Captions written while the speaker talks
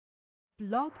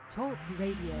Blog Talk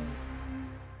Radio.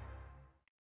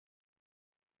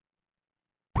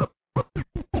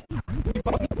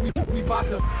 We about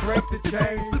to break the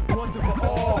chains once and for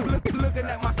all. Looking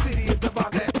at my city, it's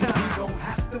about that time. You don't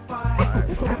have to fight.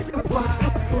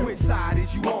 Which side is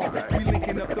you on? We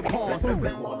linking up the pawns. They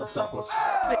wanna stop us.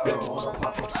 They wanna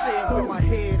pop us. Stand with my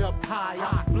head up high.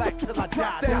 I'm black till I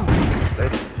die.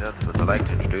 Ladies and gentlemen, I'd like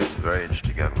to introduce a very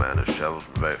interesting young man who's traveled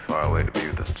from very far away to be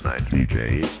with us tonight.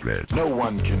 DJ Smith. No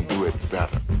one can do it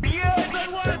better. Yeah, they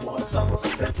wanna stop us.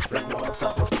 They wanna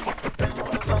stop us. They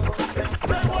wanna stop us. They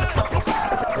wanna stop us.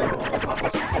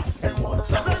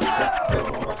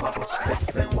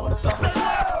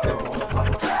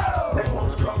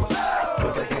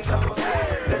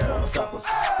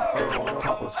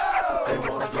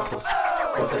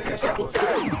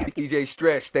 DJ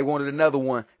Stretch, they wanted another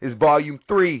one. It's Volume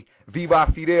 3, Viva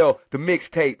Fidel, the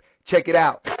mixtape. Check it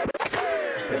out.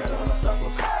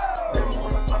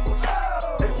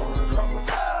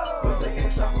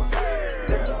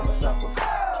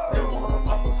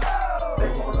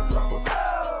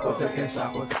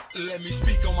 Let me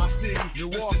speak on my city. The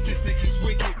statistics is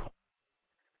wicked.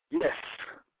 Yes.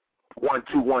 1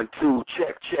 2 1 2.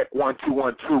 Check 1 2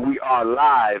 1 2. We are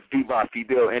live. Viva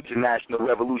Fidel International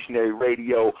Revolutionary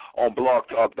Radio on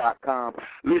blogtalk.com.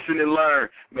 Listen and learn.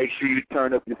 Make sure you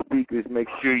turn up your speakers. Make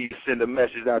sure you send a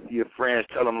message out to your friends.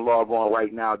 Tell them to log on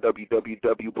right now.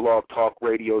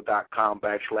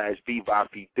 www.blogtalkradio.com/Viva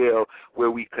Fidel,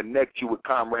 where we connect you with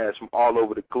comrades from all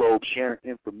over the globe, sharing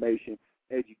information,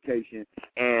 education,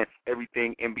 and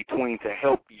everything in between to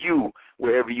help you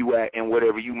wherever you at and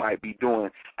whatever you might be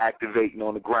doing, activating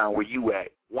on the ground where you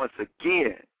at. Once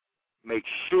again, make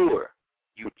sure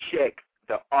you check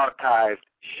the archived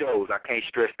shows. I can't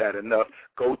stress that enough.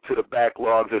 Go to the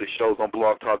backlogs of the shows on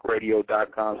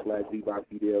blogtalkradio.com/Viva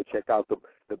Fidel. Check out the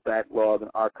backlog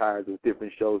and archives of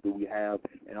different shows that we have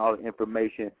and all the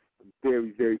information.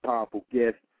 Very, very powerful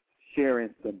guests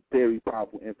sharing some very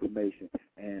powerful information,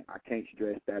 and I can't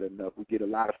stress that enough. We get a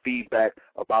lot of feedback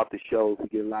about the shows. We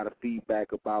get a lot of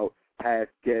feedback about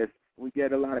past guests. We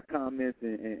get a lot of comments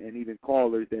and even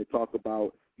callers that talk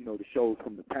about, the shows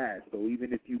from the past. So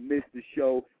even if you missed the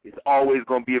show, it's always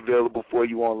going to be available for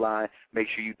you online. Make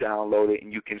sure you download it,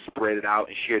 and you can spread it out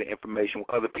and share the information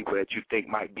with other people that you think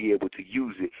might be able to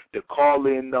use it. The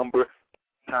call-in number,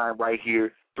 time right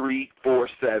here,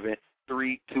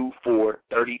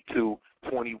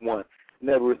 347-324-3221.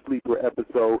 Never a Sleeper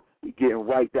episode. We're getting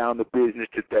right down to business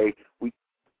today. We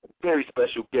very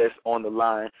special guest on the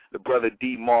line, the brother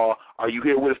D. Mawl. Are you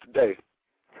here with us today?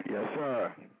 Yes,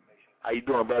 sir. How you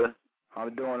doing, brother?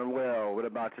 I'm doing well. What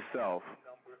about yourself?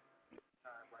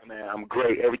 Man, I'm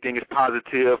great. Everything is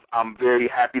positive. I'm very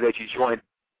happy that you joined.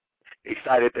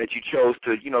 Excited that you chose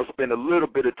to, spend a little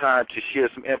bit of time to share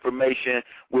some information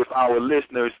with our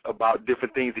listeners about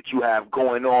different things that you have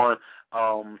going on,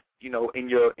 in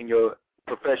your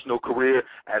professional career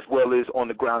as well as on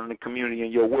the ground in the community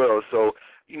in your world. So,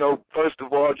 first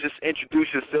of all, just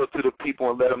introduce yourself to the people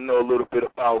and let them know a little bit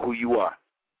about who you are.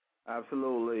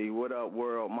 Absolutely. What up,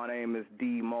 world? My name is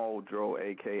D. Muldrow,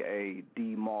 a.k.a.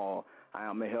 D. Mawl. I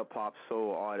am a hip-hop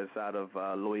soul artist out of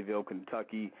Louisville,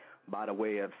 Kentucky, by the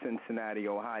way of Cincinnati,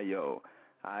 Ohio.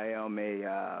 I am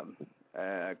a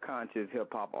conscious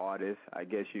hip-hop artist, I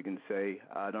guess you can say.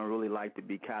 I don't really like to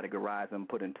be categorized and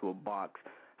put into a box.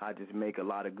 I just make a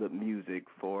lot of good music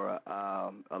for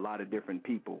a lot of different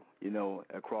people,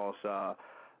 across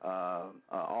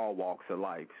all walks of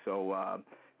life. So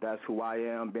that's who I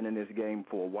am. Been in this game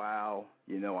for a while.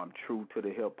 I'm true to the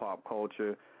hip-hop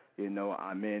culture.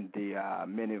 I'm in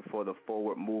it for the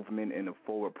forward movement and the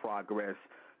forward progress,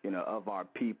 of our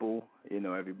people.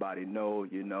 Everybody know,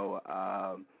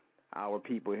 our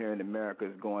people here in America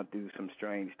is going through some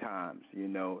strange times,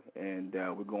 and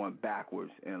we're going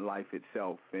backwards in life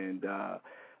itself. And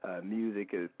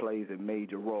music plays a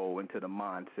major role into the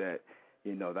mindset.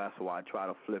 That's why I try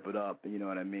to flip it up,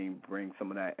 bring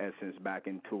some of that essence back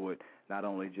into it, not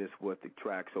only just with the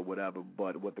tracks or whatever,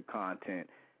 but with the content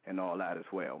and all that as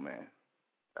well, man.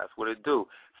 That's what it do.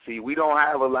 See, we don't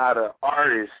have a lot of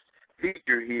artists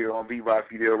featured here on Viva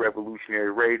Fidel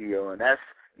Revolutionary Radio, and that's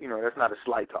not a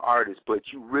slight to artists,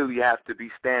 but you really have to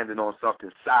be standing on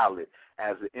something solid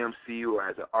as an MC or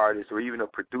as an artist or even a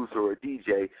producer or a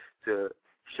DJ to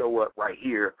show up right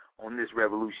here on this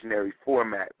revolutionary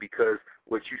format, because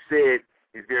what you said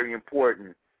is very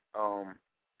important.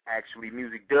 Actually,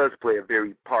 music does play a very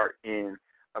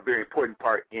important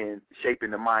part in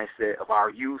shaping the mindset of our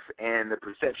youth and the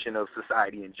perception of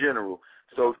society in general.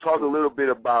 So talk a little bit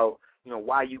about,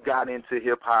 why you got into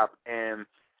hip-hop and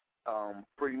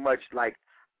pretty much like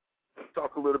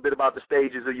talk a little bit about the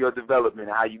stages of your development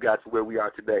and how you got to where we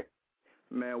are today.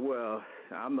 Man, well,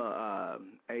 I'm a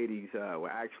 80s,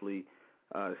 actually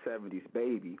 70s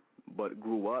baby, but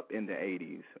grew up in the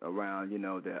 80s around,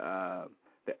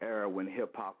 the era when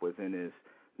hip-hop was in its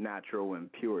natural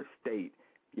and pure state,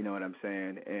 you know what I'm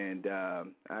saying? And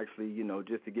actually,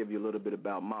 just to give you a little bit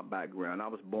about my background, I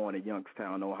was born in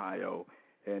Youngstown, Ohio,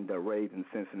 and raised in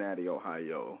Cincinnati,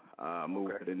 Ohio.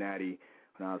 Moved to the Natty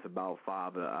when I was about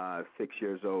 5 or 6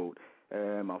 years old.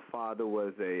 And my father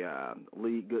was a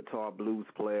lead guitar blues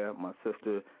player. My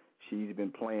sister, she's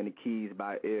been playing the keys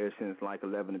by ear since like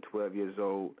 11 or 12 years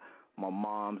old. My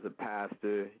mom's a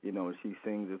pastor, she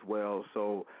sings as well.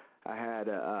 So I had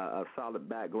a solid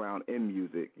background in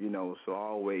music, so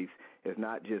always, it's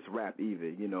not just rap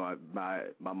either. By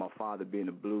my father being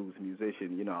a blues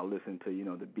musician, I listened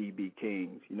to, the B.B.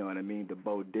 Kings, you know what I mean, the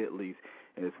Bo Ditleys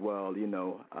as well,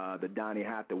 the Donny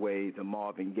Hathaways, the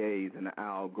Marvin Gayes, and the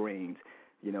Al Greens,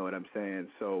 you know what I'm saying?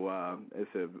 So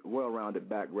it's a well-rounded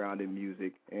background in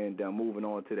music. And moving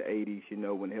on to the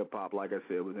 80s, when hip-hop, like I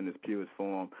said, was in its purest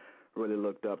form, really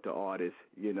looked up to artists,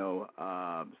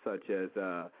 such as,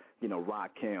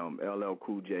 Rakim, LL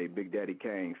Cool J, Big Daddy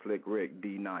Kane, Slick Rick,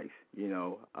 D Nice,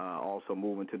 also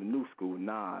moving to the new school,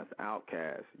 Nas,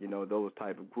 Outkast, those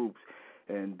type of groups.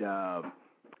 And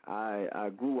I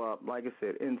grew up, like I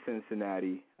said, in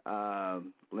Cincinnati,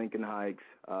 Lincoln Heights,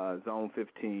 Zone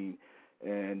 15,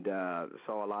 and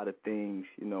saw a lot of things,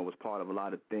 was part of a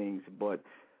lot of things, but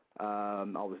I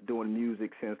was doing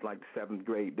music since like the 7th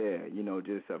grade there,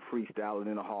 just freestyling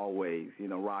in the hallways,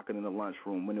 rocking in the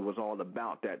lunchroom when it was all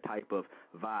about that type of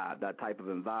vibe, that type of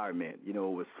environment. It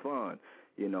was fun,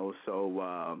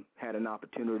 so had an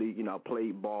opportunity, I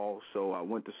played ball, so I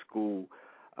went to school,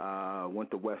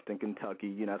 went to Western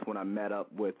Kentucky. That's when I met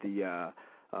up with the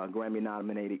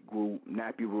Grammy-nominated group,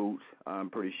 Nappy Roots. I'm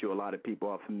pretty sure a lot of people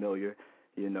are familiar.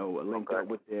 Linked up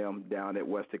with them down at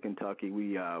Western Kentucky.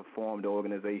 We formed an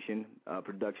organization, a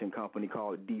production company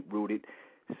called Deep Rooted.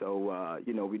 So,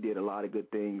 we did a lot of good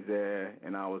things there,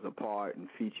 and I was a part and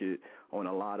featured on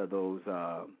a lot of those,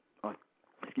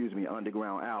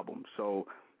 underground albums. So,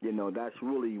 that's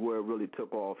really where it really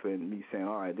took off, and me saying,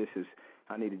 all right,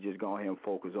 I need to just go ahead and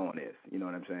focus on this. You know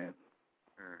what I'm saying?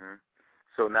 Mm-hmm.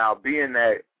 So now, being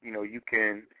that, you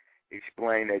can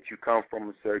explain that you come from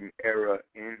a certain era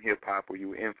in hip-hop or you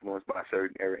were influenced by a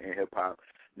certain era in hip-hop,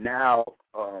 now,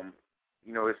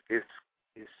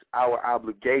 it's our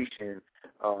obligation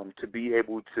to be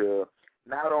able to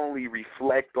not only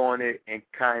reflect on it and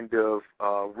kind of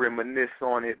reminisce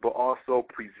on it, but also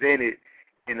present it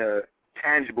in a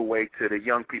tangible way to the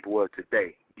young people of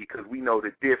today, because we know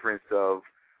the difference of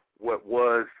what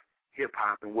was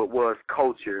hip-hop and what was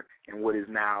culture and what is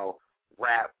now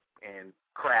rap and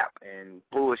crap and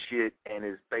bullshit and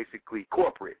is basically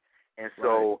corporate. And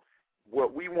so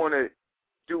what we want to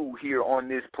do here on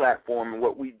this platform and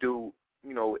what we do,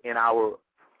 in our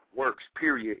works,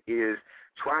 period, is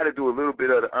try to do a little bit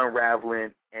of the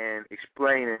unraveling and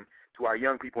explaining to our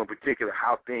young people in particular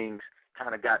how things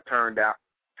kind of got turned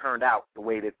out the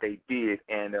way that they did,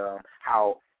 and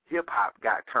how hip-hop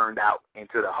got turned out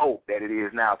into the hope that it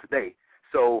is now today.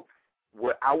 So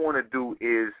what I want to do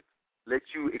is let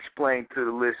you explain to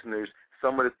the listeners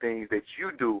some of the things that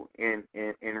you do in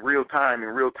real time, in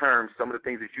real terms, some of the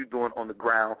things that you're doing on the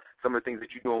ground, some of the things that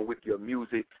you're doing with your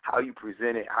music, how you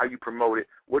present it, how you promote it.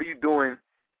 What are you doing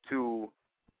to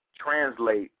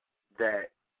translate that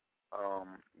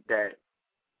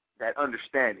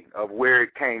understanding of where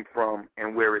it came from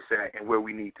and where it's at and where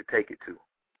we need to take it to?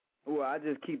 Well, I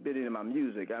just keep it in my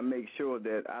music. I make sure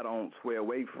that I don't sway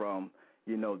away from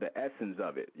the essence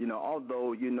of it.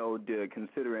 Although,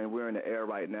 considering we're in an era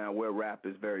right now where rap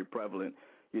is very prevalent,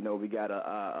 we got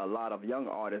a lot of young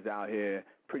artists out here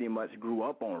pretty much grew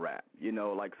up on rap.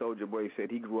 Like Soulja Boy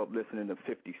said, he grew up listening to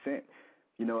 50 Cent.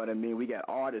 You know what I mean? We got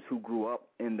artists who grew up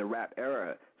in the rap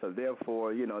era, so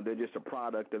therefore, they're just a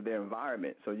product of their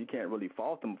environment, so you can't really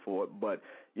fault them for it. But,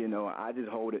 I just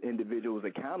hold individuals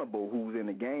accountable who's in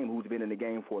the game, who's been in the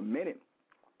game for a minute,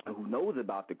 who knows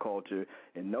about the culture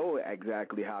and know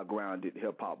exactly how grounded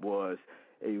hip-hop was.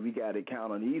 Hey, we got to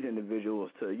count on these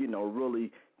individuals to,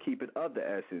 really keep it of the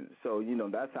essence. So,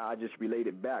 that's how I just relate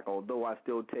it back, although I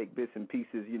still take bits and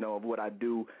pieces, of what I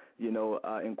do,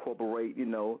 incorporate,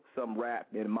 some rap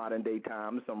in modern-day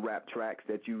times, some rap tracks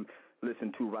that you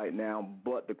listen to right now,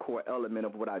 but the core element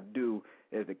of what I do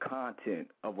is the content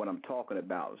of what I'm talking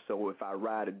about. So if I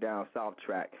ride a down south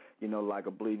track, like I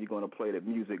believe you're going to play the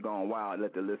music Gone Wild,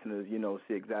 let the listeners,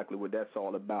 see exactly what that's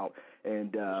all about.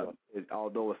 And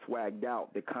although it's swagged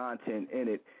out, the content in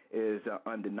it is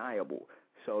undeniable.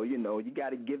 So, you know, you got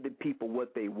to give the people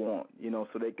what they want, you know,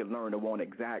 so they can learn to want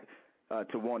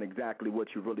exactly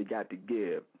what you really got to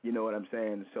give. You know what I'm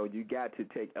saying? So you got to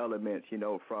take elements, you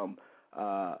know, from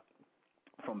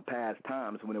past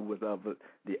times when it was of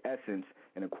the essence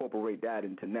and incorporate that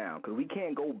into now. Because we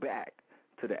can't go back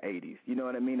to the 80s. You know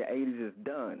what I mean? The 80s is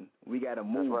done. We got to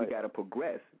move. Right. We got to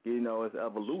progress. You know, it's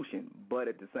evolution. But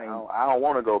at the same time, I don't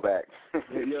want to go back.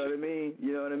 you know what I mean?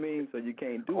 You know what I mean? So you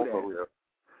can't do that. For real.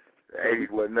 The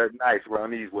 80s wasn't nothing nice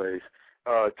around these ways.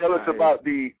 Tell us about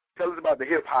the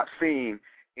hip hop scene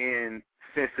in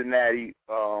Cincinnati,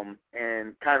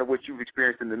 and kind of what you've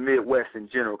experienced in the Midwest in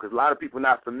general, because a lot of people are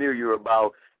not familiar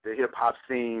about the hip hop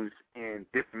scenes in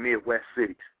different Midwest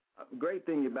cities. Great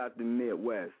thing about the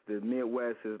Midwest is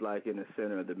like in the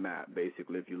center of the map,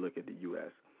 basically, if you look at the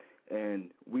U.S.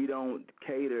 And we don't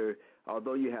cater,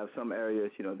 although you have some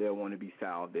areas, you know, they'll want to be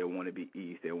South, they'll want to be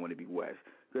East, they'll want to be West.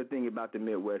 Good thing about the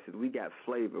Midwest is we got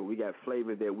flavor. We got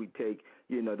flavor that we take,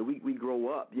 you know, we grow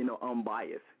up, you know,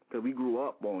 unbiased, because we grew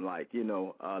up on, like, you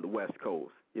know, the West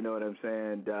Coast. You know what I'm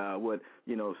saying?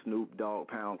 You know, Snoop Dogg,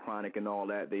 Pound, Chronic, and all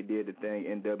that. They did the thing,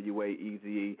 NWA,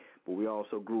 Eazy-E. But we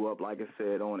also grew up, like I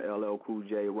said, on LL Cool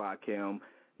J, Rakim,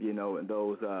 you know, and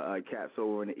those cats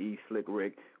over in the East, Slick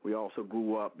Rick. We also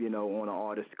grew up, you know, on an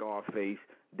artist, Scarface,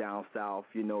 down south,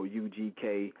 you know,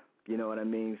 UGK, you know what I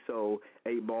mean? So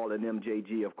 8-Ball and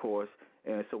MJG, of course.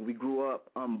 And so we grew up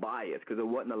unbiased because there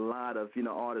wasn't a lot of, you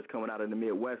know, artists coming out of the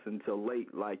Midwest until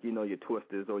late, like, you know, your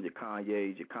Twisters or your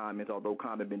Kanye's, your Commons, although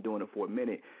Common been doing it for a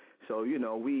minute. So, you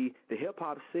know, the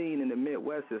hip-hop scene in the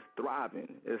Midwest is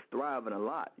thriving. It's thriving a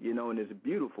lot, you know, and it's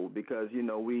beautiful because, you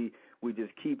know, we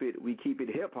just keep it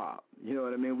hip-hop. You know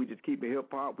what I mean? We just keep it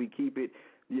hip-hop. We keep it,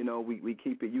 you know, we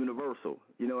keep it universal.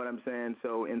 You know what I'm saying?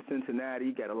 So in Cincinnati,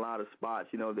 you got a lot of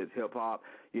spots, you know, there's hip-hop.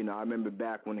 You know, I remember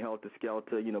back when Helter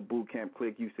Skelter, you know, Boot Camp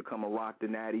Click used to come and rock the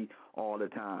Natty all the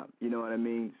time. You know what I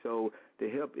mean? So the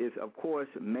hip is, of course,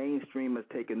 mainstream has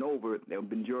taken over. The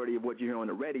majority of what you hear on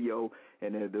the radio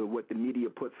and what the media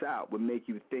puts out would make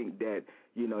you think that,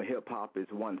 you know, hip-hop is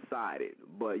one-sided.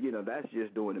 But, you know, that's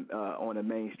just doing it on a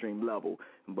mainstream level.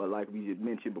 But like we had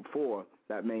mentioned before,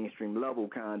 that mainstream level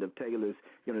kind of tailors,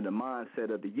 you know, the mindset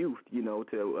of the youth, you know,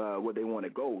 to where they want to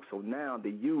go. So now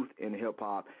the youth in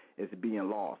hip-hop is being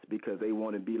lost because they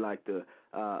want to be like the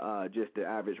just the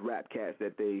average rap cats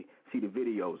that they see the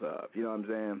videos of. You know what I'm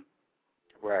saying?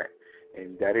 Right.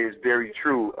 And that is very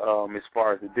true as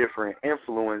far as the different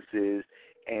influences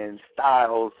and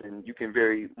styles, and you can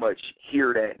very much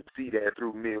hear that and see that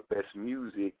through Midwest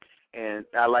music. And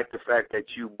I like the fact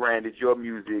that you branded your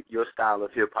music, your style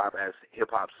of hip-hop as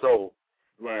hip-hop soul.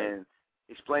 Right. And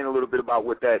explain a little bit about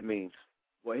what that means.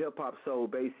 Well, hip-hop soul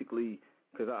basically,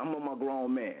 because I'm a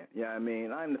grown man, you know what I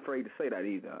mean? I'm not afraid to say that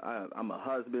either. I'm a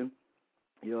husband,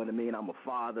 you know what I mean? I'm a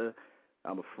father,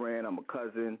 I'm a friend, I'm a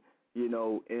cousin, you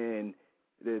know, and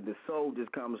the soul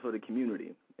just comes for the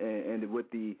community. And with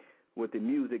the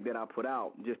music that I put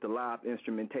out, just the live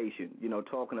instrumentation, you know,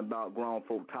 talking about grown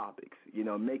folk topics, you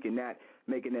know, making that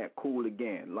cool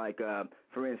again. Like,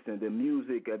 for instance, the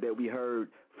music that we heard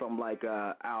from, like,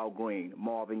 Al Green,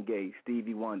 Marvin Gaye,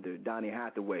 Stevie Wonder, Donny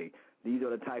Hathaway. These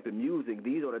are the type of music,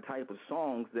 these are the type of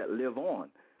songs that live on.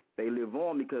 They live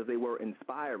on because they were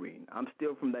inspiring. I'm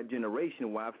still from that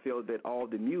generation where I feel that all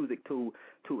the music, to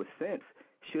a sense,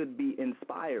 should be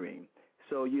inspiring.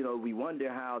 So, you know, we wonder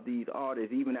how these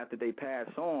artists, even after they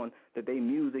pass on, that their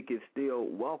music is still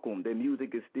welcome. Their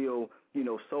music is still, you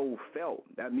know, so felt.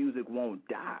 That music won't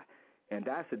die. And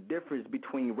that's the difference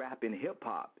between rap and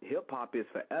hip-hop. Hip-hop is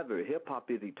forever.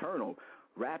 Hip-hop is eternal.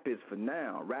 Rap is for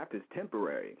now. Rap is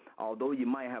temporary. Although you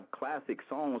might have classic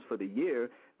songs for the year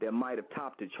that might have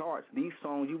topped the charts, these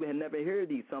songs, you had never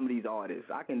heard some of these artists.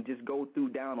 I can just go through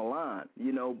down the line,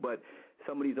 you know, but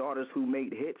some of these artists who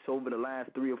made hits over the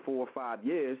last 3 or 4 or 5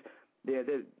 years,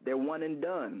 they're one and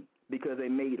done because they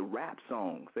made rap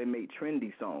songs. They made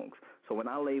trendy songs. So when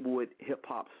I label it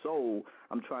hip-hop soul,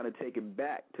 I'm trying to take it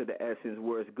back to the essence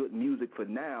where it's good music for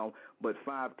now, but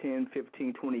 5, 10,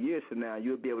 15, 20 years from now,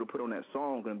 you'll be able to put on that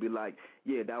song and be like,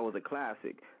 yeah, that was a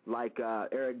classic. Like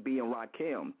Eric B. and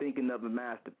Rakim, thinking of a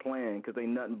master plan, because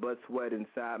ain't nothing but sweat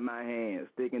inside my hands.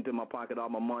 Sticking to my pocket, all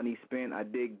my money spent, I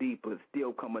dig deep, but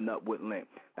still coming up with lint.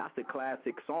 That's a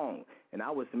classic song, and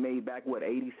that was made back,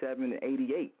 87 and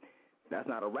 88. That's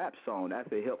not a rap song.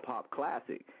 That's a hip-hop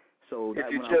classic. So if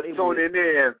you're just tuning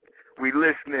in, we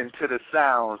listening to the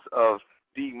sounds of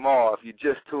D. Mawl. If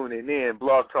you're just tuning in,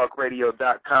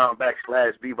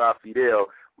 blogtalkradio.com/viva Fidel.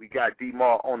 We got D.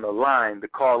 Mawl on the line. The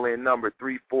call-in number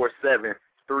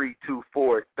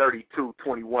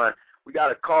 347-324-3221. We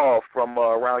got a call from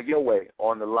around your way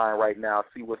on the line right now.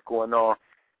 See what's going on.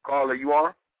 Caller, you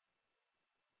on?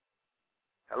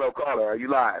 Hello, caller, are you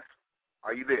live?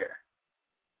 Are you there?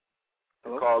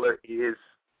 Hello? The caller is,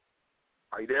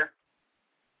 are you there?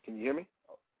 Can you hear me?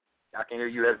 I can hear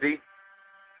you. That's D?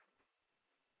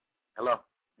 Hello,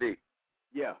 D?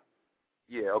 Yeah.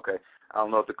 Yeah, okay. I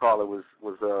don't know if the caller was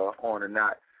on or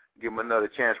not. Give him another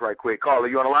chance right quick. Caller,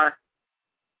 you on the line?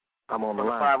 I'm on the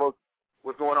line.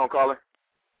 What's going on, caller?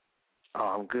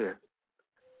 Oh, I'm good.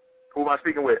 Who am I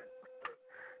speaking with?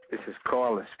 This is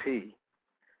Carlos P.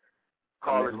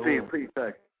 Carlos P.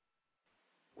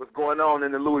 What's going on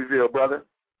in the Louisville, brother?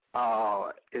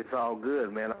 Oh, it's all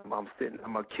good, man.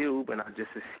 I'm a cube, and I just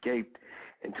escaped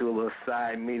into a little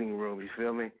side meeting room. You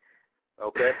feel me?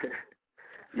 Okay.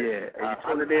 Yeah. Are you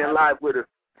tuning in live with us?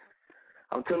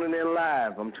 I'm tuning in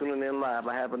live.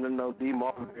 I happen to know D.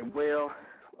 Martin very well.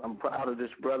 I'm proud of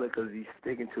this brother because he's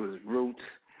sticking to his roots.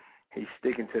 He's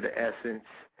sticking to the essence.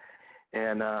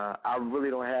 And I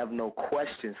really don't have no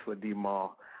questions for D.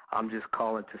 Mawl. I'm just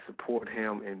calling to support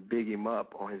him and big him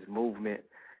up on his movement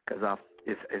because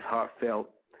it's heartfelt,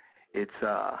 it's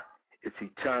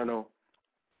eternal,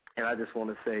 and I just want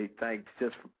to say thanks,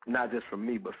 not just from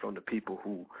me, but from the people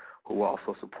who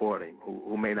also support him,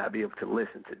 who may not be able to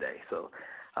listen today. So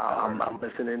I'm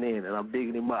listening in and I'm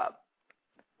bigging him up.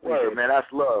 Word, man, that's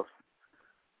love.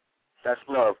 That's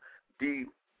love. D,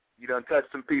 you done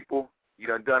touched some people. You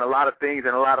done a lot of things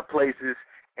in a lot of places.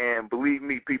 And believe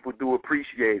me, people do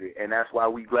appreciate it, and that's why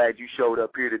we glad you showed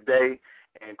up here today.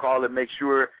 And call it, make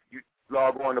sure you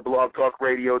log on to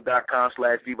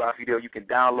blogtalkradio.com/viva Fidel. You can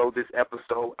download this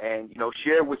episode and,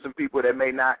 share with some people that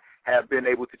may not have been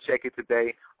able to check it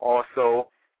today. Also,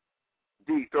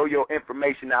 D, throw your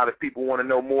information out if people want to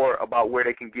know more about where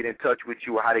they can get in touch with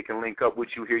you or how they can link up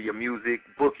with you, hear your music,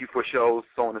 book you for shows,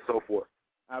 so on and so forth.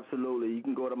 Absolutely. You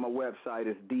can go to my website.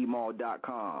 It's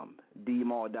dmawl.com.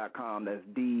 dmawl.com. That's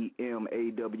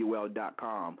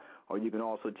DMAWL.com. Or you can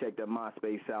also check that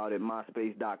MySpace out at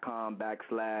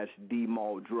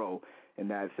myspace.com/DMawldro.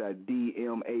 And that's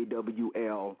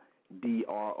DMAWLDRO. You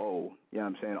know what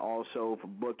I'm saying? Also, for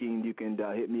booking, you can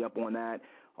hit me up on that.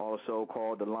 Also,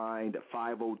 call the line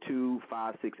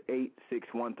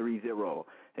 502-568-6130.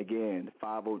 Again,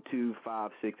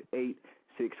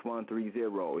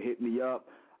 502-568-6130. Hit me up.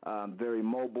 Very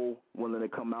mobile, willing to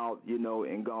come out,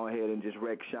 and go ahead and just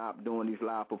wreck shop doing these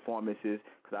live performances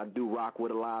because I do rock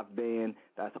with a live band.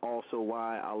 That's also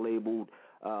why I labeled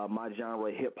my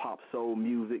genre hip-hop soul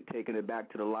music, taking it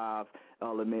back to the live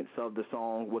elements of the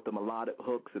song with the melodic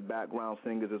hooks and background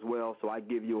singers as well. So I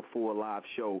give you a full live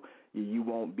show. You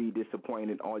won't be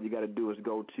disappointed. All you got to do is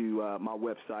go to my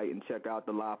website and check out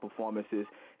the live performances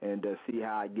and see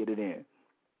how I get it in.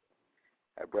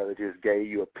 That brother just gave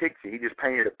you a picture. He just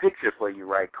painted a picture for you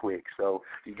right quick. So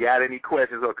if you got any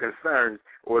questions or concerns,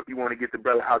 or if you want to get the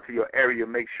brother out to your area,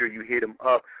 make sure you hit him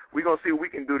up. We're going to see what we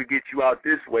can do to get you out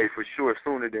this way for sure,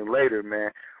 sooner than later,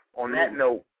 man. On that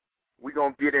note, we're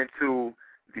going to get into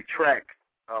the track.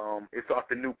 It's off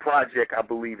the new project, I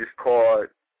believe. It's called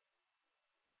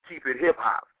Keep It Hip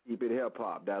Hop. Keep It Hip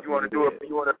Hop. That's you want to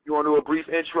do a brief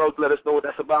intro to let us know what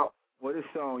that's about? Well, this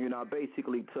song, I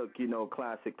basically took,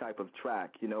 classic type of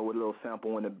track, with a little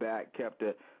sample in the back, kept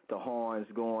the horns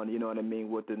going, you know what I mean,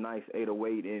 with the nice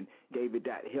 808 and gave it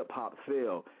that hip-hop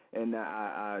feel. And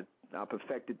I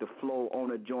perfected the flow on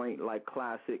a joint like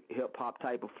classic hip-hop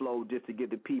type of flow just to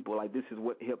give the people, like, this is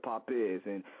what hip-hop is.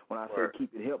 And when I say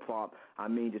keep it hip-hop, I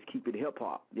mean just keep it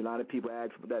hip-hop. A lot of people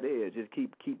ask what that is. Just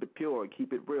keep it pure,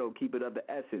 keep it real, keep it of the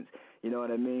essence. You know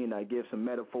what I mean? I give some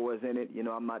metaphors in it.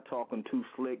 I'm not talking too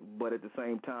slick, but at the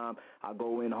same time, I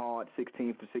go in hard,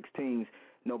 16 for 16s.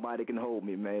 Nobody can hold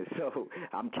me, man. So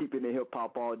I'm keeping it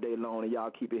hip-hop all day long, and y'all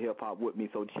keep it hip-hop with me,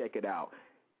 so check it out.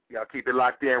 Y'all keep it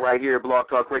locked in right here at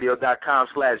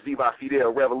blogtalkradio.com/Viva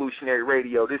Fidel Revolutionary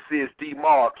Radio. This is D.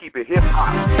 Mawl. Keep it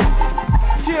hip-hop.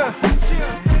 Yeah.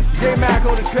 J-Mac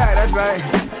on the track, that's right.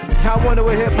 Y'all wonder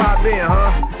what hip-hop been,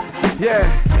 huh?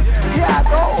 Yeah. Yeah,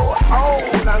 go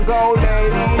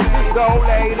ladies, go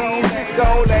ladies,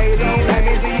 go ladies, let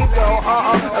me see you go,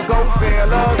 go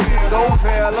fellas,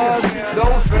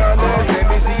 let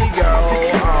me see you go,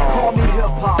 Call me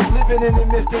hip-hop, living in the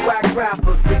midst of whack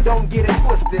rappers, but don't get it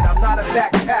twisted, I'm not a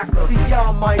backpacker. See,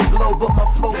 y'all might blow, but my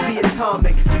flow be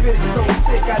atomic. Spit it so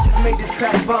sick, I just made this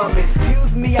track vomit.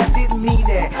 Excuse me, I didn't mean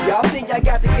that. Y'all think I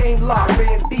got the game locked,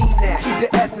 red bean that. Keep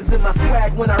the essence in my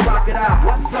swag when I rock it out.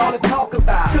 What's all the talk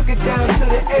about? Took it down to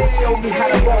the A, show me how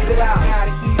to walk it out. How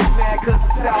to eat mad cause the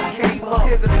South came up.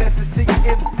 Here's a message to you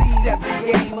MCs that the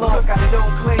game up. Look, I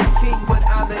don't claim king, but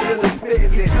I'm the illest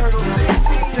business. Eternal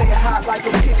 16, say it hot like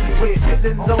a kitchen with.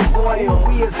 Sippin' on boy, and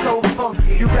we are so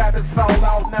funky. You rappers fall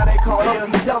out, now they call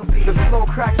Humpty Dumpty. The flow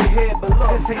crack your head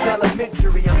below. This ain't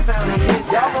elementary, I'm sounding hit.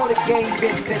 Y'all know the game,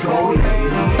 bitch, they go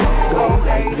ladies, go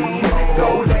ladies,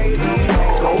 go ladies,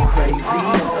 go crazy.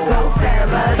 Go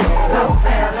fellas, go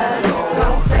fellas, go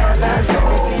fellas, go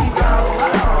viva.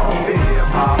 Keep it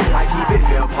hip-hop, I keep it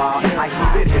hip-hop, I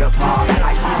keep it hip-hop,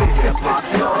 I keep it hip-hop,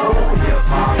 so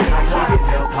hip-hop, I keep it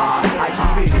hip-hop, I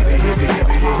keep it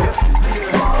hip-hop.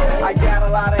 I got a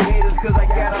lot of haters cause I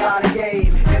got a lot of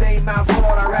game. It ain't my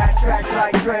fault, I ride tracks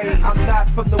like Dre. I'm not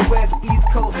from the west, east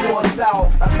coast, or south.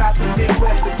 I'm not the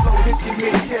Midwest, the flow hits your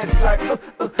mid-chest like,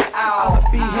 ow. I'll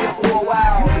be here for a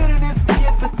while. You been in this for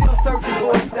years, but still searching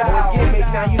for a style. Gimmick,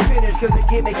 now you finished cause the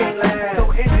gimmick ain't last.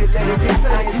 So end it, let it get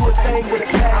saying you a thing with a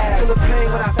class. I feel a pain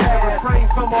when I pass, refrain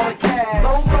from all the cash.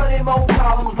 No money, more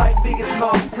problems like biggest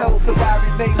mouth toe. So I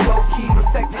remain low-key,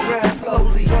 protect the ground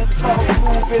slowly. One false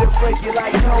move, it'll break you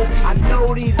like Kobe. I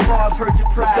know these bars hurt your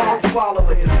pride, don't swallow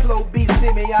it. Slow beat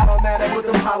semi-automatic with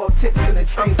them hollow tips in the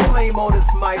chain. Flame on this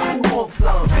mic, who wants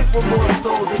some? Fit for more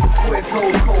souls in the square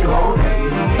cold. Go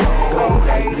ladies, go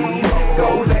ladies,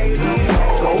 go ladies,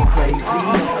 go crazy.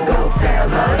 Go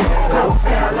fellas, go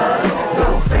fellas,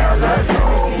 go fellas, go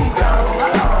ego.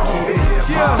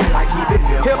 I keep it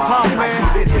hip-hop,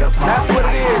 man. That's what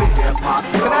it is. Can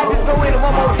I just go in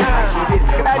one more time?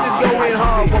 Can I just go in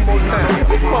hard one more time?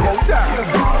 One more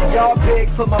time. Y'all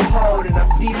big for my hold and I'm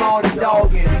D-Mawl the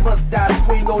dogging. Must die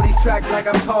swing on these tracks like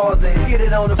I'm causing. Get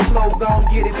it on the flow, gon'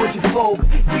 get it with your folk.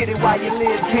 Get it while you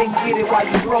live, can't get it while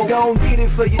you broke. Gon' get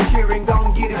it for your cheering,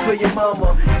 gon' get it for your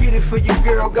mama. Get it for your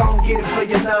girl, gon' get it for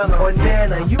your nana or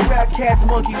nana. You rap cats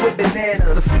monkey with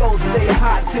banana. The flow stay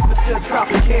hot, temperature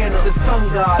Tropicana. The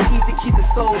sun god, eat to keep the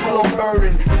soul slow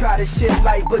burning. Try to shit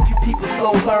light, but you people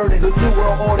slow learning. The new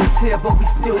world order's here, but we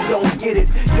still don't get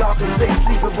it. Y'all can stay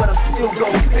sleeping, but I'm still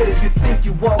gon' fit it. You think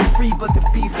you walk free, but the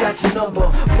beef got your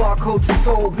number. Barcode your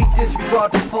soul, we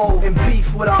disregard the foe. And beef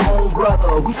with our own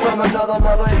brother. We from another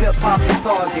mother, hip-hop is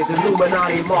target. The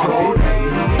Illuminati market.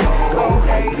 Go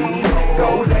ladies,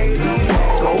 go ladies, go ladies,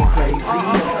 go crazy.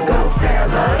 Go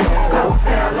fellas, go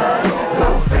fellas, go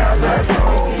fellas,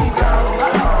 go ego.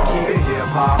 Keep it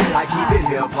hip-hop, I keep it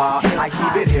hip-hop, I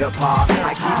keep it hip-hop,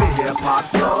 I keep it hip-hop,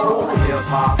 so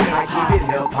hip-hop, I keep it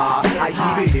hip-hop, I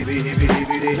keep it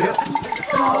hip-hip.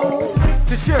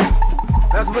 To shit,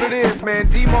 that's what it is, man.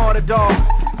 D-Mawl the dog,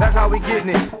 that's how we getting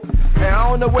it. Man, I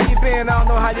don't know where you been, I don't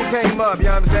know how you came up, you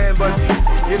know what I'm saying? But,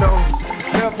 you know,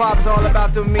 hip-hop's all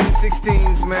about them mean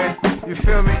 16s, man. You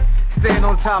feel me? Staying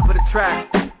on top of the track,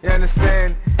 you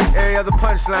understand? Every other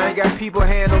punchline, you got people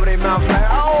hand over their mouth like,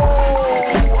 oh.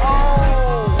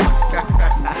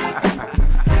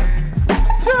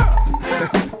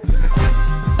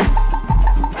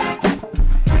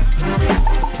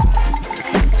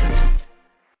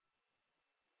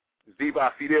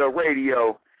 Viva Fidel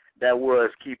Radio, that was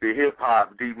Keep It Hip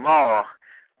Hop, D-Mawl.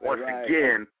 Once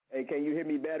again. Hey, can you hear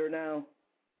me better now?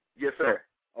 Yes, sir.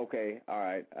 Okay, all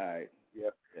right.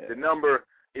 Yep. Yeah. The number,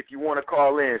 if you want to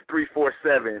call in, is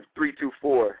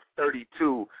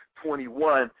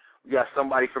 347-324-3221. We got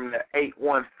somebody from the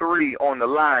 813 on the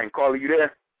line. Caller, you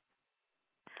there?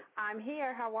 I'm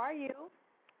here. How are you?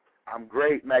 I'm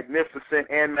great, magnificent,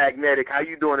 and magnetic. How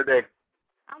you doing today?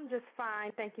 I'm just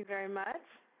fine. Thank you very much.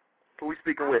 Who we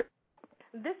speaking with?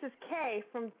 This is Kay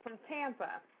from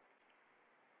Tampa.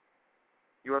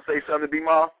 You want to say something to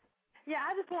D-Mawl? Yeah,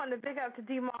 I just wanted to big up to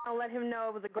D-Mawl and let him know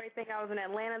it was a great thing. I was in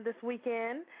Atlanta this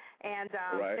weekend and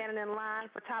standing in line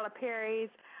for Tyler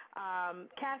Perry's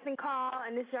casting call,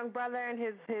 and this young brother and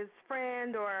his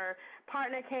friend or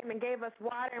partner came and gave us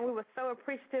water, and we were so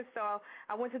appreciative. So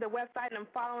I went to the website, and I'm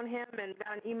following him and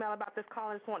got an email about this call.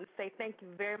 I just wanted to say thank you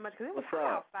very much because it was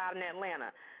hot outside in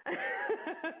Atlanta.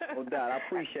 No doubt. I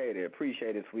appreciate it.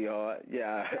 Appreciate it, sweetheart.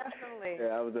 Yeah. Definitely. Yeah,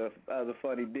 that was a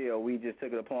funny deal. We just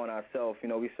took it upon ourselves. You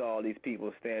know, we saw all these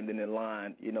people standing in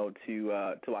line, you know, to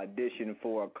audition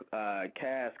for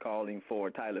cast calling for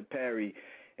Tyler Perry.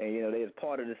 And you know, they was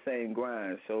part of the same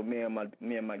grind. So me and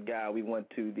my guy, we just went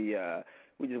to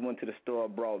the store,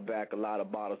 brought back a lot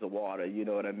of bottles of water. You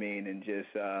know what I mean, and just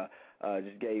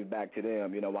gave back to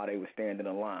them. You know, while they were standing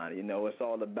in line. You know, it's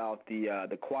all about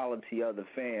the quality of the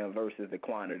fan versus the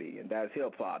quantity, and that's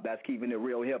hip hop. That's keeping it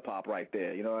real hip hop right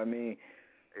there. You know what I mean?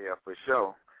 Yeah, for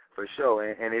sure.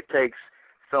 And it takes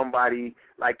somebody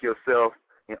like yourself,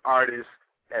 an artist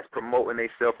that's promoting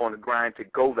themselves on the grind, to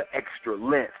go the extra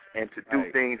length and to do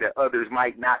things that others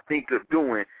might not think of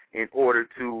doing in order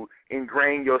to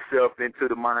ingrain yourself into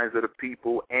the minds of the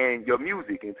people and your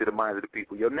music into the minds of the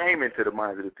people, your name into the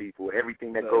minds of the people,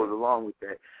 everything that goes along with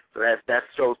that. So that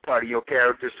shows part of your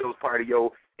character, shows part of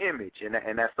your image, and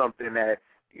that's something that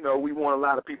we want a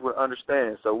lot of people to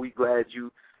understand. So we glad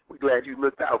you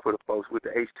looked out for the folks with the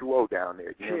H2O down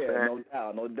there. You know what I'm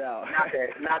saying? No doubt.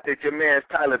 Not that your man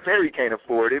Tyler Perry can't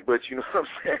afford it, but you know what I'm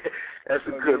saying? That's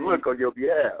a good look on your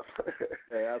behalf.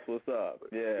 Hey, that's what's up.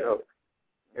 Yeah.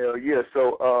 Hell yeah.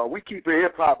 So we keep it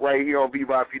hip-hop right here on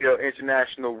Viva Fidel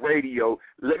International Radio.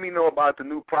 Let me know about the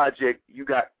new project you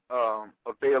got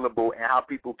available and how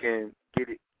people can get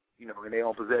it, in their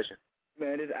own possession.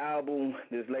 Man, this album,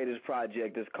 this latest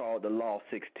project is called The Law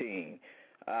 16.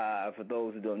 For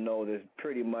those who don't know, this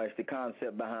pretty much the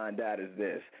concept behind that is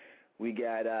this. We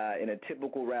got, in a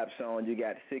typical rap song, you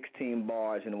got 16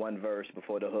 bars in one verse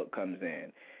before the hook comes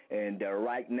in. And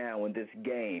right now in this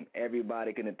game,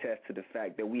 everybody can attest to the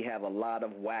fact that we have a lot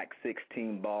of whack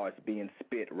 16 bars being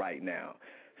spit right now.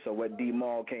 So what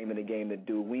D-Mawl came in the game to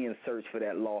do, we in search for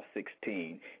that Law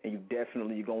 16, and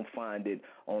you're going to find it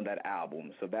on that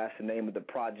album. So that's the name of the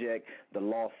project, The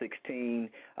Law 16.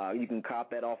 You can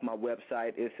cop that off my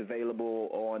website. It's available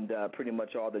on pretty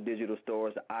much all the digital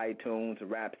stores, iTunes,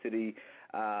 Rhapsody,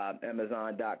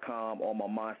 Amazon.com, on my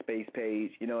MySpace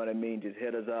page. You know what I mean? Just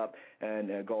hit us up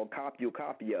and go copy a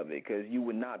copy of it, because you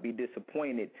would not be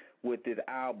disappointed with this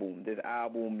album. This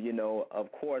album,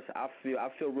 of course, I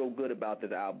feel real good about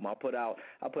this album. I put out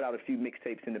a few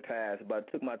mixtapes in the past, but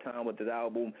I took my time with this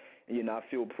album. I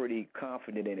feel pretty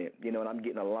confident in it. And I'm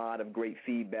getting a lot of great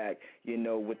feedback.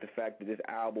 With the fact that this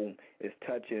album is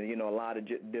touching, a lot of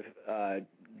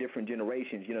different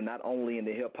generations. Not only in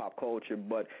the hip hop culture,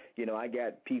 but I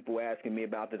got people asking me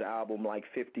about this album like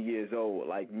 50 years old.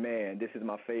 Like, man, this is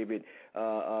my favorite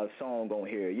song on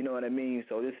here. You know what I mean?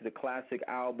 So this is a classic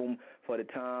album for the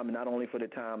time, not only for the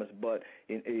times, but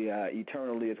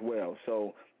eternally as well.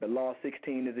 So the Law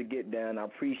 16 is a get down. I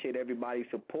appreciate everybody's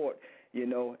support.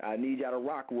 I need y'all to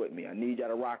rock with me.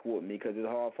 Because it's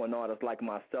hard for an artist like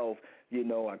myself.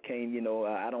 I can't,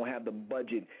 I don't have the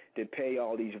budget to pay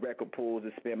all these record pools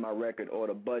to spin my record, or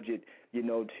the budget,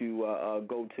 to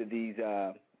go to these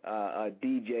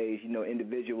DJs,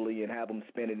 individually and have them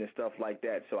spin it and stuff like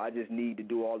that. So I just need to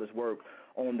do all this work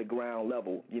on the ground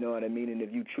level. You know what I mean? And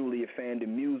if you truly a fan of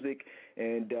music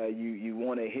and you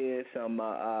want to hear some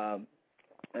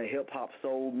hip-hop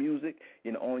soul music,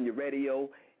 on your radio,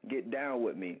 get down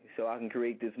with me so I can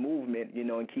create this movement,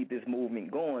 and keep this movement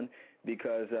going,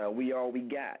 because we are all we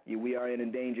got. We are an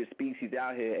endangered species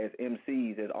out here as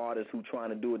MCs, as artists who trying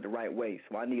to do it the right way.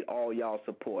 So I need all y'all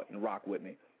support and rock with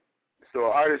me. So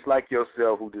an artist like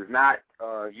yourself who does not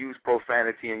use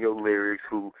profanity in your lyrics,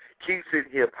 who keeps it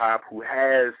hip-hop, who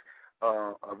has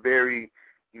a very,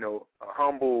 a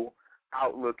humble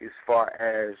outlook as far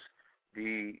as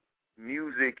the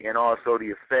music and also the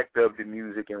effect of the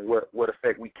music and what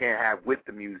effect we can have with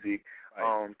the music.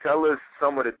 Right. Tell us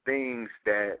some of the things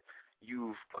that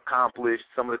you've accomplished,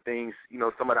 some of the things,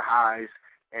 some of the highs,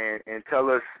 and tell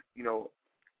us,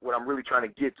 what I'm really trying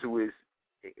to get to is,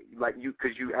 like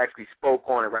because you actually spoke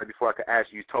on it right before I could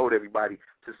ask you. You told everybody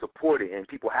to support it, and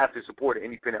people have to support an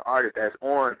independent artist that's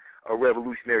on a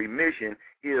revolutionary mission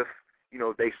if,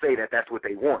 they say that that's what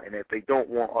they want. And if they don't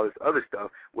want all this other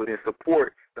stuff, well, then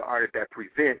support the artist that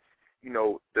presents,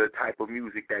 the type of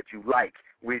music that you like,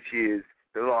 which is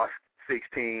the Law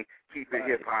 16, keep it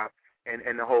hip-hop,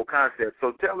 and the whole concept.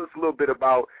 So tell us a little bit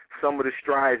about some of the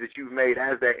strides that you've made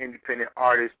as that independent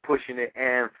artist, pushing it,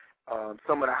 and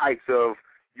some of the heights of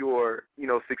your,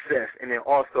 success. And then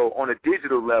also on a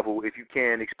digital level, if you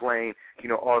can explain,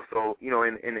 also, in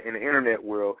the internet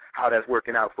world, how that's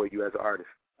working out for you as an artist.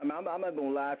 I'm not going to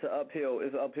lie, it's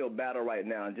an uphill battle right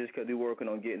now, just because we're working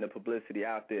on getting the publicity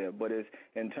out there. But it's,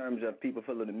 in terms of people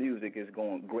feeling the music, it's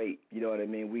going great. You know what I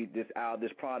mean? This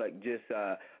project just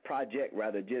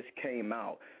came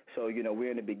out. So, we're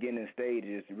in the beginning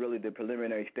stages, really the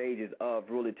preliminary stages of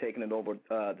really taking it over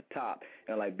the top.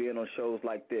 And like being on shows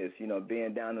like this,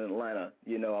 being down in Atlanta,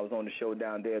 I was on the show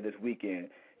down there this weekend.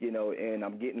 And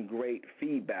I'm getting great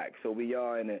feedback. So we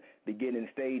are in the beginning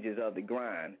stages of the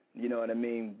grind, you know what I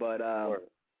mean? But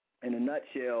in a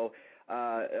nutshell,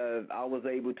 I was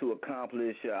able to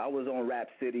accomplish, I was on Rap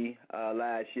City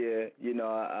last year,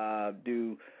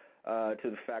 due to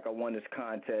the fact I won this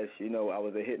contest. I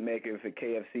was a hit maker for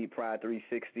KFC Pride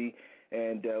 360,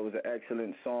 and it was an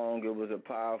excellent song. It was a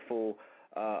powerful,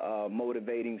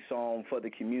 motivating song for the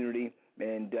community.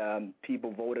 And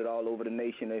people voted all over the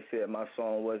nation. They said my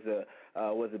song was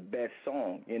the best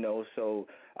song, So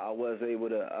I was able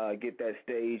to get that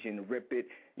stage and rip it.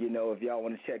 If y'all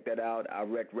want to check that out, I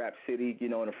wrecked Rap City,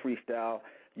 in a freestyle.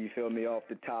 You feel me, off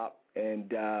the top,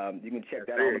 and you can check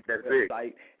that on the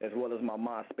website as well as my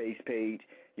MySpace page.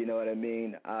 You know what I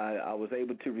mean? I was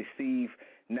able to receive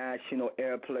national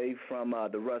airplay from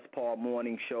the Russ Paul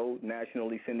Morning Show,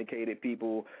 nationally syndicated.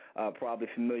 People probably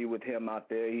familiar with him out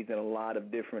there. He's in a lot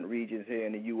of different regions here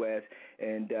in the U.S.,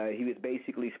 and he was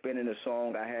basically spinning a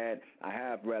song I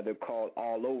have called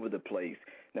All Over the Place.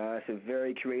 Now, it's a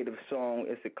very creative song.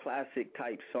 It's a classic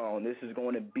type song. This is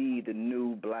going to be the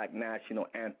new Black national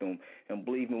anthem. And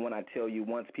believe me when I tell you,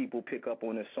 once people pick up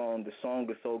on the song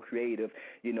is so creative,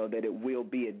 that it will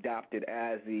be adopted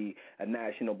as a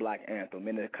national Black anthem.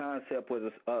 And the concept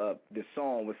was, the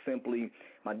song was simply,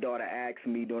 my daughter asked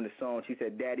me during the song, she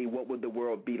said, "Daddy, what would the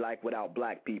world be like without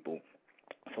Black people?"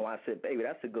 So I said, "Baby,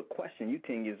 that's a good question. You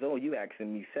 10 years old, you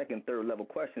asking me second, third level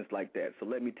questions like that. So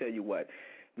let me tell you what.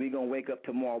 We're going to wake up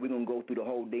tomorrow, we're going to go through the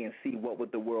whole day and see what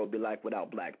would the world be like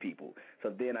without Black people." So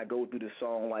then I go through the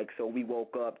song like, so we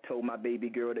woke up, told my baby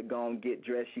girl to go and get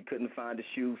dressed. She couldn't find a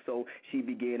shoe, so she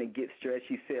began to get stressed.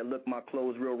 She said, "Look, my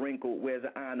clothes real wrinkled. Where's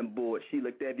the ironing board?" She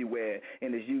looked everywhere,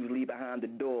 and it's usually behind the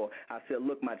door. I said,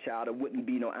 "Look, my child, there wouldn't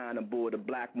be no ironing board. A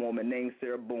Black woman named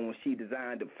Sarah Boone, she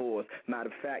designed it for us. Matter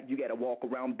of fact, you got to walk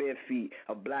around bare feet.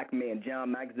 A Black man,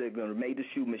 John McZiggler, made the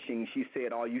shoe machine." She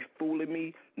said, "Are you fooling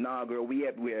me?" "Nah, girl, we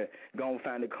everywhere. Go and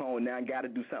find the comb. Now I got to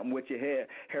do something with your hair.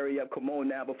 Hurry up, come on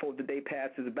now, before the day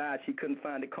passes by." She couldn't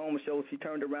find the comb, so she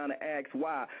turned around and asked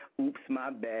why. "Oops, my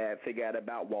bad. Forgot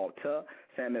about Walter.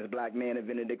 Sammy's Black man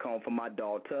invented the comb for my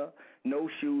daughter. No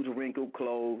shoes, wrinkled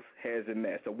clothes, hair's a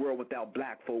mess. A world without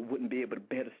Black folk wouldn't be able to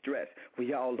bear the stress.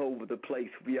 We all over the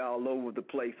place. We all over the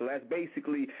place." So that's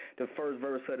basically the first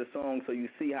verse of the song. So you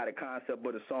see how the concept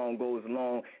of the song goes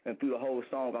along, and through the whole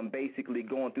song, I'm basically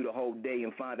going through the whole day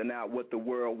and finding out what the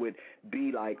world would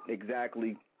be like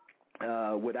exactly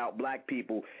without Black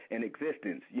people in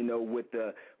existence,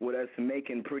 with us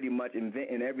making pretty much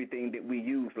inventing everything that we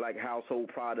use, like household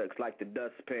products, like the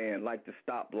dustpan, like the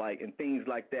stoplight, and things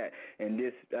like that. And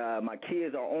this, my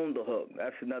kids are on the hook.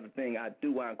 That's another thing I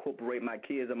do. I incorporate my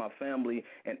kids and my family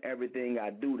in everything I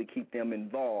do to keep them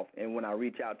involved. And when I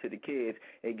reach out to the kids,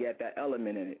 they get that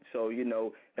element in it. So,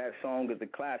 that song is a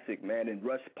classic, man. And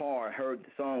Russ Parr heard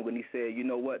the song and he said, "You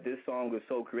know what? This song is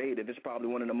so creative. It's probably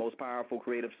one of the most powerful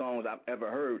creative songs I've ever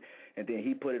heard." And then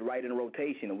he put it right in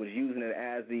rotation and was using it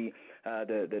as the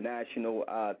national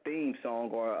theme song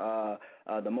or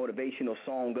the motivational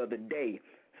song of the day.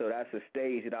 So that's a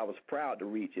stage that I was proud to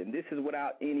reach. And this is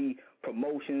without any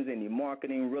promotions, any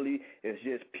marketing, really. It's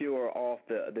just pure off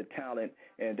the talent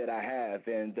and that I have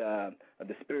and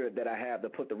the spirit that I have to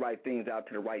put the right things out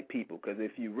to the right people. Because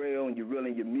if you're real and you're real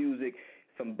in your music,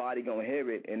 somebody going to hear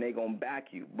it and they going to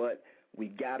back you. But we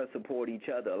got to support each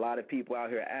other. A lot of people out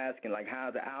here asking, like,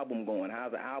 how's the album going?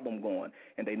 How's the album going?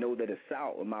 And they know that it's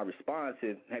out. And my response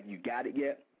is, have you got it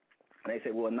yet? And they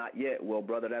say, well, not yet. Well,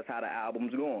 brother, that's how the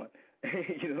album's going.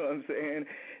 You know what I'm saying?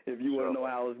 If you want to know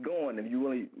how it's going, if you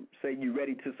really say you're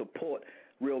ready to support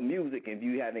real music, if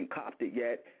you haven't copped it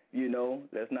yet,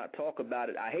 let's not talk about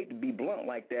it. I hate to be blunt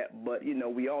like that, but,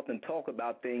 we often talk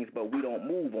about things, but we don't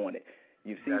move on it.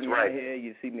 You see me out here,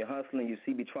 you see me hustling, you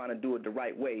see me trying to do it the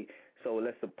right way. So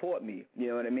let's support me. You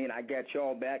know what I mean? I got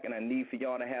y'all back, and I need for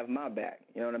y'all to have my back.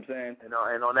 You know what I'm saying? And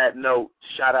on that note,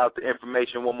 shout out the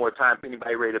information one more time. If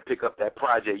anybody ready to pick up that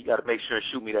project, you got to make sure and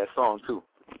shoot me that song, too.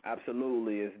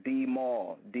 Absolutely. It's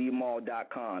Mawl,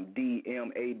 dmawl.com,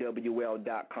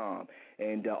 DMAWL.com.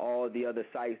 And all the other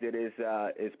sites that is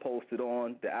posted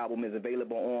on, the album is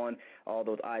available on. All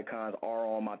those icons are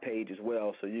on my page as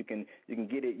well. So you can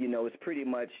get it. It's pretty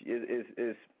much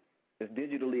it's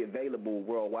digitally available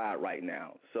worldwide right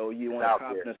now. So you want to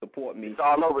copy and support me. It's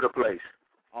all over the place.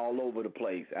 All over the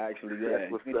place, actually. Yeah.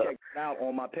 You can check it out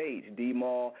on my page,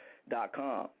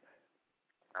 dmawl.com.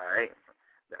 All right.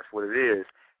 That's what it is.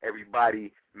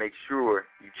 Everybody, make sure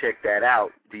you check that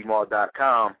out,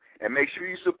 dmawl.com, and make sure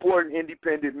you support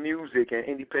independent music and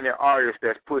independent artists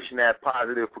that's pushing that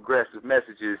positive, progressive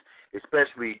messages,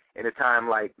 especially in a time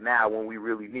like now when we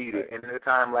really need it. And in a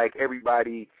time like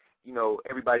everybody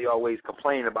always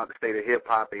complaining about the state of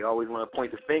hip-hop. They always want to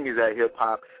point the fingers at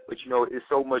hip-hop, but, it's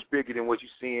so much bigger than what you're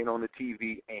seeing on the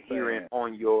TV and hearing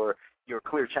on your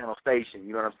Clear Channel station.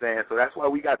 You know what I'm saying? So that's why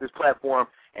we got this platform,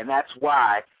 and that's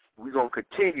why we're going to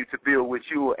continue to build with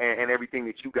you and everything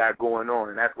that you got going on,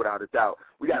 and that's without a doubt.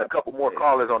 We got a couple more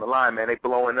callers on the line, man. They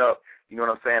blowing up. You know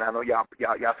what I'm saying? I know y'all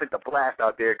sent the blast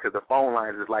out there because the phone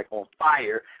lines is like on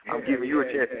fire. I'm giving you a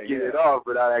chance to get it off,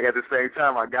 but at the same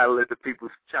time, I got to let the people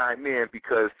chime in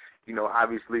because,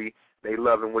 obviously they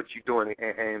loving what you're doing.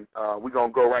 And we're going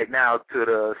to go right now to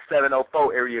the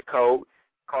 704 area code.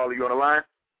 Caller, you on the line?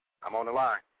 I'm on the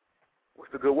line.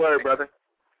 What's the good word, brother?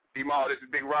 D-Mawl, this is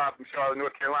Big Rob from Charlotte,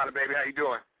 North Carolina, baby. How you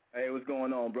doing? Hey, what's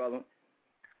going on, brother?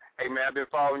 Hey, man, I've been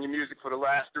following your music for the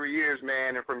last 3 years,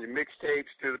 man, and from your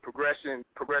mixtapes to the progression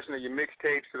of your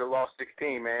mixtapes to the Lost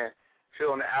 16, man.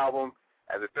 Feeling the album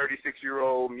as a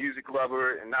 36-year-old music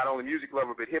lover, and not only music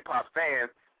lover but hip-hop fan.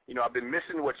 You know, I've been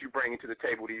missing what you bring to the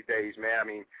table these days, man. I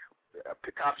mean,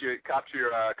 cop your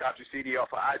CD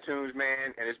off of iTunes,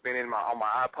 man, and it's been on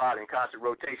my iPod in constant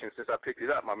rotation since I picked it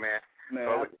up, my man. Man,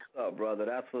 that's what's up, brother.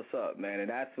 That's what's up, man. And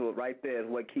that's what right there is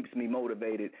what keeps me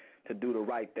motivated to do the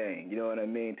right thing. You know what I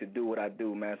mean? To do what I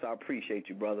do, man. So I appreciate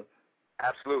you, brother.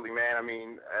 Absolutely, man. I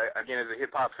mean, again, as a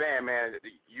hip-hop fan, man,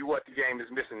 you what the game is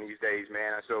missing these days,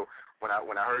 man. And so when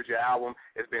I heard your album,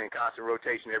 it's been in constant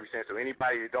rotation ever since. So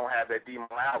anybody that don't have that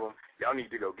D-Mawl album, y'all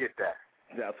need to go get that.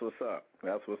 That's what's up.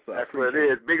 That's what's up. That's what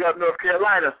it is. Big up North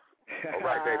Carolina. All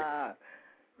right, baby.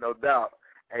 No doubt.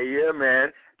 Hey, yeah,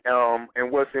 man.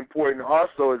 And what's important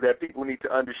also is that people need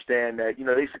to understand that, you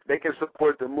know, they can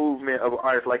support the movement of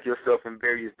artists like yourself in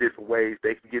various different ways.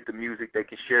 They can get the music, they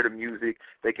can share the music,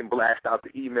 they can blast out the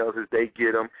emails as they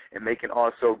get them, and they can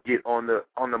also get on the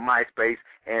MySpace,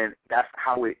 and that's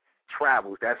how it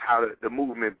travels. That's how the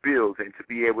movement builds, and to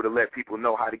be able to let people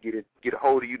know how to get a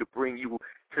hold of you, to bring you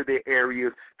to their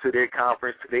areas, to their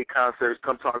conference, to their concerts,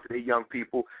 come talk to their young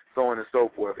people, so on and so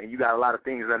forth. And you got a lot of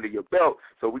things under your belt,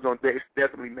 so we're going to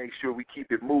definitely make sure we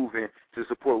keep it moving to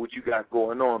support what you got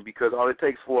going on, because all it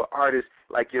takes for an artist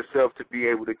like yourself to be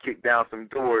able to kick down some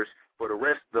doors for the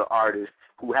rest of the artists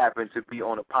who happen to be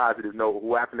on a positive note,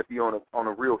 who happen to be on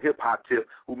a real hip-hop tip,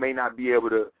 who may not be able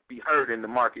to be heard in the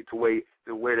market the way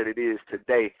that it is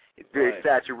today. It's very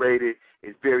saturated.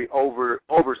 It's very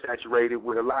oversaturated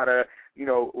with a lot of,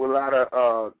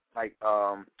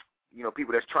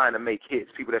 people that's trying to make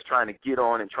hits, people that's trying to get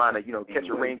on and trying to, catch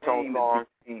a ringtone song.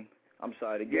 I'm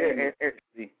sorry, the game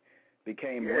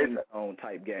became ringtone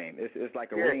type game. It's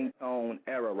like a ringtone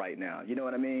era right now. You know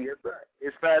what I mean? Yes, sir.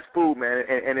 It's fast food, man,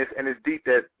 and it's deep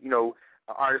that,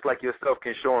 artists like yourself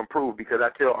can show and prove, because I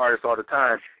tell artists all the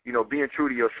time, being true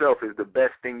to yourself is the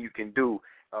best thing you can do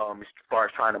as far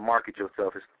as trying to market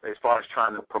yourself, as far as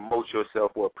trying to promote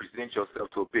yourself or present yourself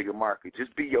to a bigger market.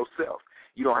 Just be yourself.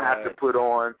 You don't have to put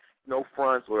on no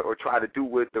fronts or try to do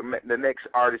what the next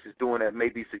artist is doing that may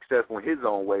be successful in his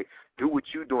own way. Do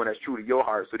what you're doing that's true to your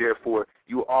heart, so therefore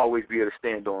you'll always be able to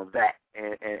stand on that,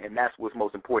 and that's what's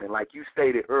most important. Like you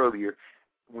stated earlier,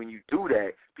 when you do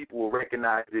that, people will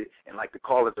recognize it, and like the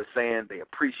callers are saying, they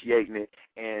appreciating it.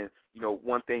 And,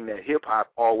 one thing that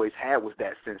hip-hop always had was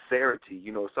that sincerity.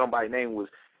 Somebody's name was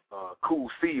Cool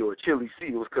C or Chili C,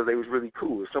 it was because they was really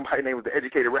cool. If somebody's name was the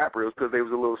educated rapper, it was because they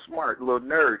was a little smart, a little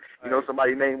nerd.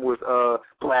 Somebody's name was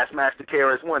Blastmaster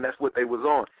KRS-One, that's what they was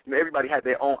on. Everybody had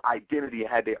their own identity and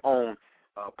had their own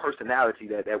personality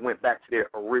that went back to their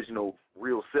original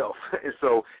real self. And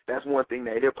so that's one thing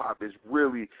that hip-hop is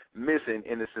really missing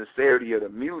in the sincerity of the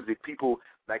music. People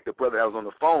like the brother that was on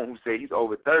the phone who said he's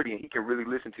over 30 and he can really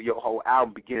listen to your whole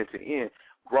album beginning to end.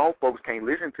 Grown folks can't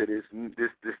listen to this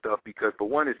stuff because, for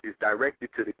one, it's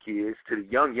directed to the kids, to the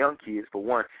young kids, for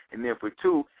one, and then for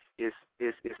two, it's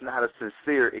not a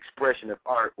sincere expression of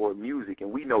art or music,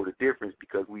 and we know the difference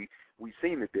because we've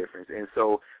seen the difference. And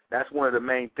so that's one of the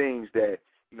main things that,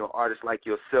 artists like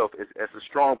yourself, that's a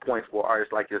strong point for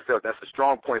artists like yourself. That's a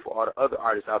strong point for all the other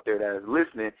artists out there that are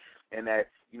listening and that,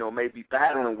 may be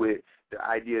battling with the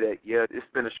idea that, it's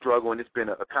been a struggle and it's been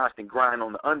a constant grind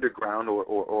on the underground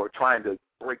or trying to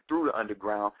break through the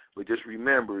underground. But just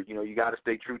remember, you got to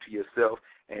stay true to yourself,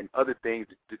 and other things,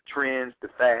 the trends, the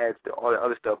fads, all the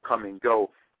other stuff come and go.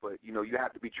 But, you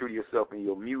have to be true to yourself in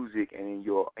your music and in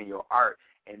your art,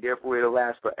 and therefore it'll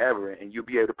last forever, and you'll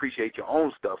be able to appreciate your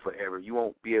own stuff forever. You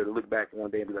won't be able to look back one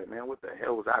day and be like, man, what the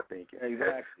hell was I thinking?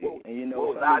 Exactly. And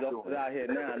what was I doing? Out here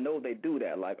now, I know they do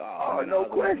that. Like, no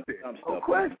question. No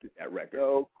question. That record.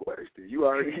 No question. You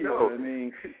already know. What I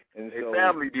mean? And their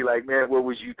family be like, man, what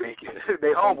was you thinking?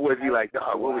 Their homeboys be like,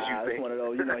 dog, what was you thinking? It's one of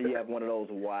those, you have one of those,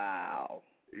 wow.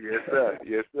 Yes, sir.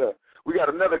 Yes, sir. We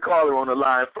got another caller on the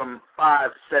line from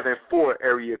 574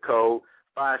 area code.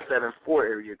 574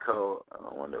 area code.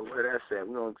 I wonder where that's at.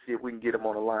 We're going to see if we can get him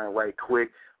on the line right quick.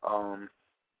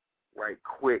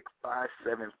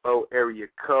 574 area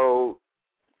code.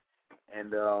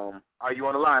 And are you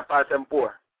on the line,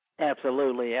 574?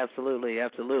 Absolutely. It's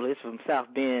from South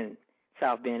Bend,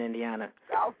 Indiana.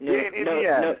 South Bend,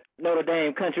 Indiana. Notre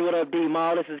Dame country. What up,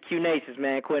 D-Mawl? This is Q-Nations,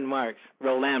 man. Quentin Marks,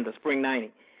 Roll Lambda, Spring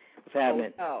 90. What's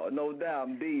happening? No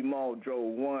doubt. D-Mawl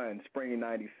drove 1, Spring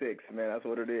 96, man. That's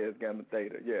what it is, Gamma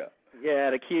Theta, yeah. Yeah,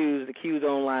 the Q's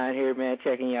online here, man,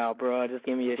 checking you out, bro. Just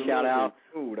give me a shout-out.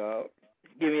 Ooh, dog.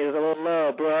 Give me a little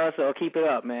love, bro, so keep it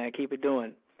up, man. Keep it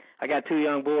doing. I got 2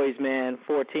 young boys, man,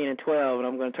 14 and 12, and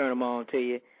I'm going to turn them on to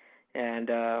you. and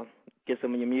get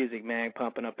some of your music, man,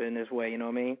 pumping up in this way. You know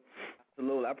what I mean?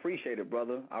 Absolutely. I appreciate it,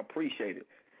 brother. I appreciate it.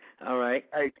 All right.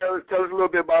 Hey, tell us a little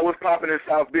bit about what's popping in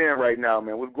South Bend right now,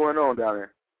 man. What's going on down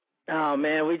there? Oh,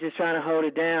 man, we just trying to hold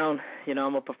it down. You know,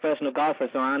 I'm a professional golfer,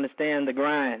 so I understand the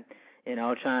grind. You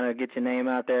know, trying to get your name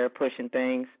out there, pushing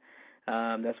things.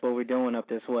 That's what we're doing up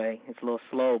this way. It's a little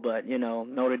slow, but, you know,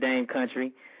 Notre Dame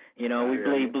country. You know, we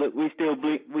bleed blue. We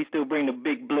still bring the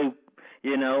big blue,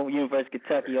 you know, University of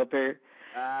Kentucky up here.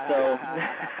 So,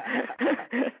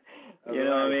 you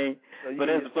know what I mean? So but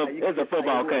it's a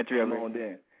football country up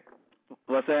here.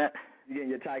 What's that? You getting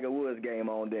your Tiger Woods game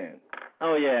on then?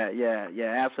 Oh yeah,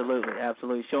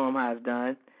 absolutely. Show them how it's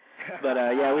done. But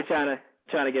yeah, we're trying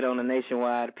to get on the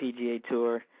nationwide PGA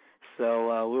tour.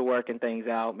 So we're working things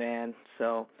out, man.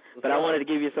 So, but I wanted to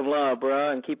give you some love,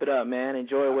 bro, and keep it up, man.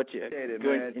 Enjoy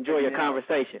enjoy your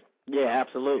conversation. Yeah,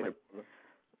 absolutely.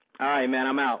 All right, man.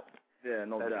 I'm out. Yeah,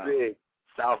 no doubt. That's big.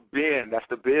 South Bend, that's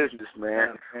the business,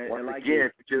 man. And like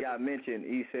again, you got mentioned,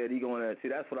 he said he going to see.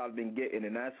 That's what I've been getting,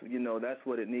 and that's that's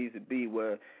what it needs to be.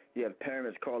 Where you have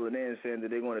parents calling in saying that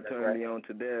they're going to turn me on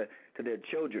to their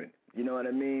children. You know what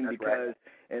I mean? That's because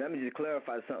and let me just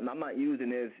clarify something. I'm not using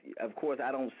this. Of course,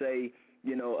 I don't say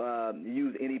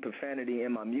use any profanity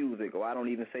in my music, or I don't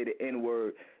even say the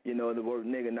N-word, the word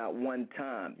nigga, not one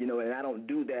time, and I don't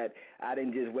do that. I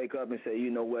didn't just wake up and say,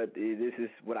 you know what, this is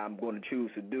what I'm going to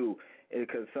choose to do,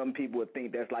 because some people would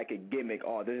think that's like a gimmick.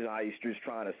 Oh, this is how you're just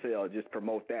trying to sell, just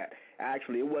promote that.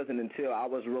 Actually, it wasn't until I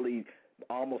was really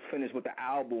almost finished with the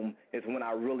album is when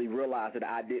I really realized that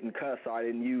I didn't cuss, or I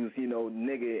didn't use,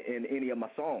 nigga in any of my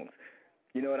songs.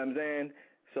 You know what I'm saying?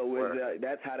 So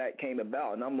that's how that came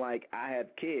about. And I'm like, I have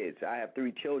kids. I have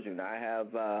 3 children. I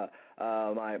have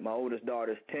my oldest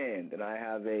daughter's 10, and I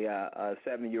have a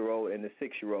 7-year-old and a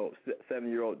 6-year-old,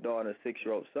 7-year-old daughter and a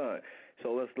 6-year-old son.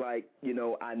 So it's like,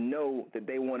 I know that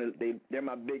they're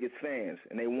my biggest fans,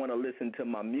 and they want to listen to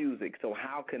my music. So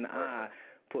how can I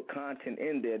put content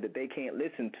in there that they can't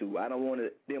listen to? I don't want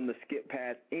them to skip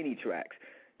past any tracks.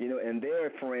 And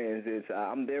their friends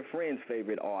I'm their friend's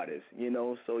favorite artist,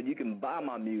 so you can buy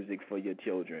my music for your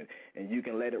children, and you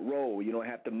can let it roll. You don't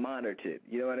have to monitor it.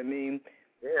 You know what I mean?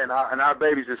 Yeah, and our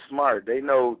babies are smart. They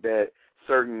know that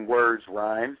certain words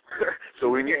rhyme.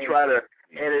 So when you try to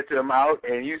edit them out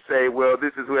and you say, well,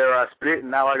 this is where I spit,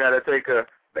 and now I got to take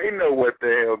they know what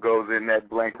the hell goes in that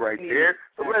blank right there.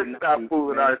 So let's stop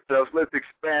fooling ourselves. Let's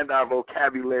expand our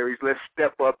vocabularies. Let's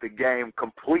step up the game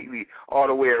completely all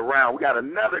the way around. We got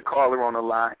another caller on the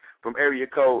line from area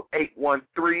code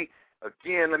 813.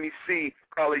 Again, let me see.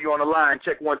 Caller, you on the line.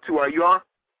 Check 1, 2. Are you on?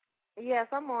 Yes,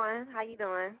 I'm on. How you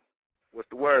doing? What's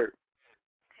the word?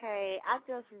 Hey, I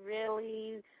just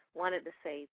really wanted to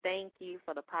say thank you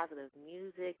for the positive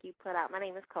music you put out. My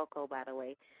name is Coco, by the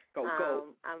way. Coco.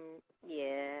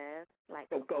 Like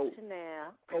Coco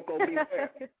Chanel. Coco,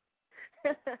 beware.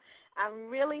 I'm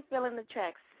really feeling the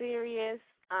track serious.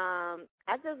 I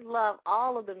just love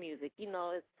all of the music.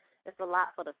 It's a lot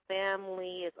for the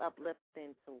family. It's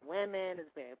uplifting to women.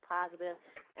 It's very positive.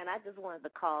 And I just wanted to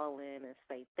call in and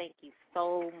say thank you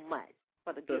so much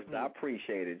for the good music. I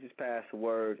appreciate it. Just pass the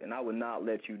word, and I will not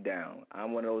let you down.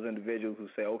 I'm one of those individuals who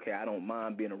say, okay, I don't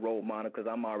mind being a role model because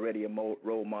I'm already a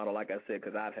role model, like I said,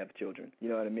 because I have children. You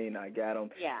know what I mean? I got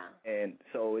them. Yeah. And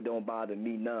so it don't bother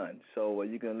me none. So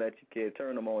you can let your kids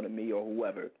turn them on to me or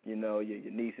whoever, your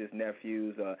nieces,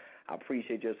 nephews. I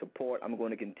appreciate your support. I'm going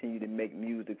to continue to make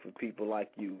music for people like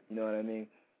you. You know what I mean?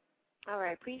 All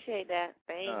right. Appreciate that.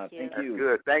 Thank you. Thank you. That's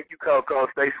good. Thank you, Coco.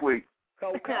 Stay sweet.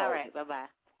 Coco. All right.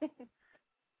 Bye-bye.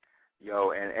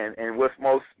 Yo, and what's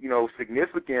most,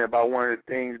 significant about one of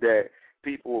the things that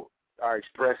people are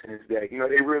expressing is that,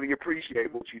 they really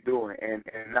appreciate what you're doing. And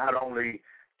not only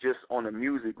just on the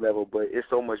music level, but it's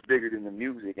so much bigger than the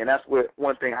music. And that's what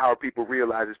one thing how people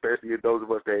realize, especially those of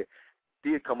us that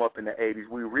did come up in the 80s,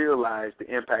 we realized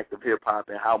the impact of hip-hop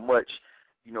and how much,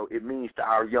 it means to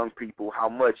our young people, how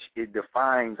much it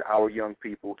defines our young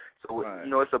people. So,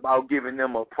 it's about giving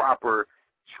them a proper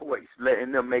choice,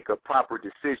 letting them make a proper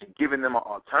decision, giving them an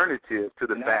alternative to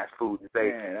the fast food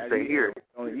that they hear.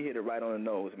 You hit it right on the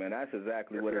nose, man. That's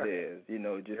exactly what it is,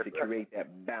 just to create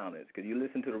that balance. Because you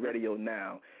listen to the radio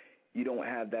now, you don't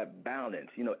have that balance.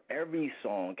 Every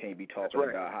song can't be talking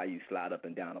about how you slide up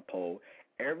and down a pole.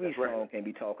 Every song can't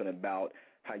be talking about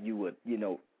how you would,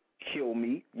 kill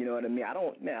me. You know what I mean? I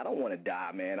don't want to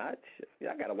die, man. I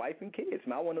got a wife and kids,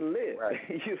 man. I want to live. Right.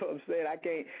 You know what I'm saying? I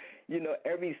can't,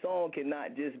 every song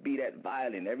cannot just be that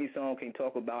violent. Every song can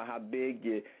talk about how big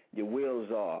your wheels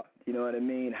are. You know what I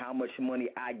mean? How much money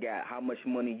I got, how much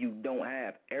money you don't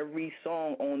have. Every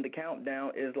song on the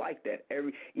countdown is like that.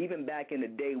 Even back in the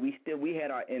day, we had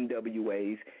our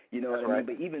NWAs, you know what I mean?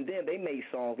 But even then, they made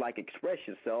songs like Express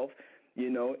Yourself,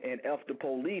 you know, and F the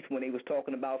Police when they was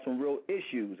talking about some real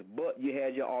issues. But you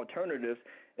had your alternatives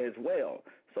as well.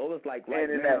 So it's like right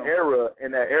and in now,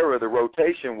 that era, the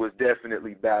rotation was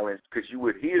definitely balanced because you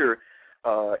would hear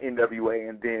NWA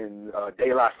and then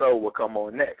De La Soul would come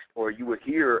on next, or you would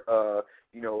hear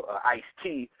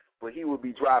Ice-T, but he would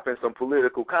be dropping some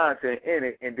political content in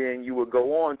it, and then you would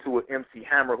go on to an MC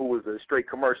Hammer who was a straight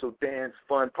commercial dance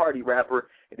fun party rapper,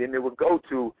 and then it would go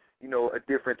to a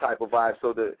different type of vibe.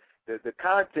 So the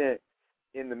content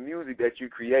in the music that you're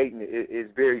creating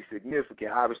is very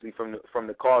significant, obviously, from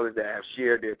the callers that have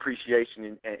shared their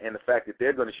appreciation and the fact that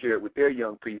they're going to share it with their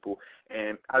young people.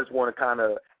 And I just want to kind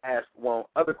of ask one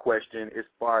other question as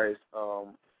far as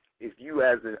if you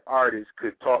as an artist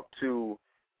could talk to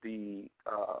the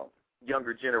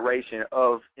younger generation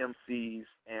of MCs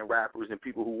and rappers and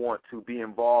people who want to be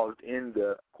involved in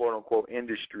the quote-unquote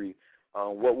industry,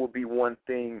 what would be one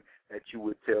thing that you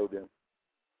would tell them?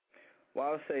 Well,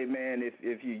 I would say, man,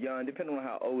 if you're young, depending on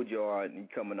how old you are and you're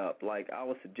coming up, like I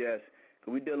would suggest,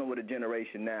 because we're dealing with a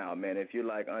generation now, man, if you're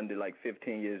like under like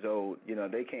 15 years old,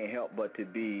 they can't help but to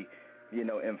be,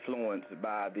 influenced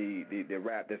by the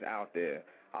rap that's out there.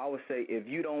 I would say if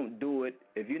you don't do it,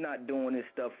 if you're not doing this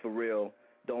stuff for real,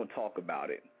 don't talk about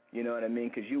it. You know what I mean?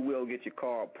 Because you will get your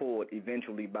card pulled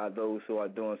eventually by those who are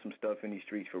doing some stuff in these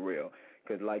streets for real.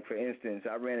 Because, like, for instance,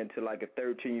 I ran into, like, a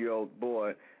 13-year-old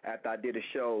boy after I did a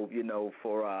show,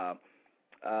 for a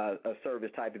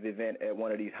service type of event at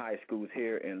one of these high schools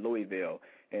here in Louisville.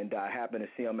 And I happened to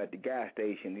see him at the gas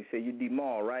station. He said, "You D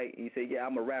Mawl, right?" He said, "Yeah,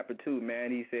 I'm a rapper too,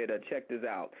 man." He said, "Check this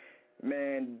out."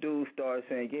 Man, dude started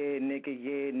saying, "Yeah,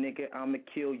 nigga, I'ma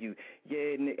kill you.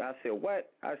 Yeah, nigga." I said,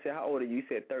 "What?" I said, "How old are you?" He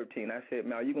said, 13. I said,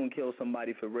 "Man, are you going to kill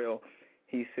somebody for real?"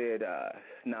 He said,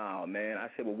 "Nah, man." I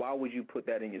said, "Well, why would you put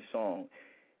that in your song?"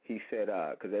 He said,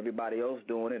 "Because everybody else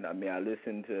doing it. I mean, I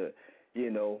listen to,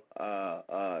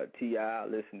 T.I., I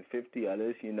listen to 50, I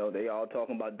listen, they all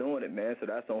talking about doing it, man. So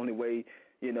that's the only way,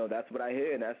 that's what I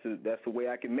hear, and that's the way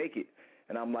I can make it."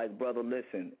 And I'm like, "Brother,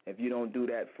 listen, if you don't do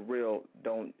that for real,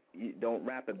 don't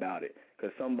rap about it,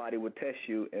 because somebody will test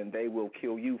you and they will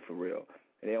kill you for real.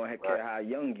 And they don't care how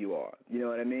young you are. You know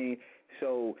what I mean?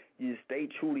 So you stay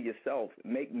true to yourself.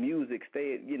 Make music.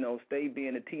 Stay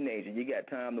being a teenager. You got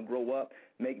time to grow up.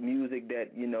 Make music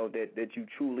that that you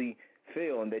truly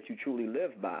feel and that you truly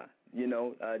live by.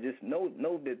 Just know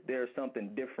that there's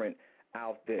something different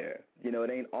out there. It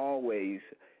ain't always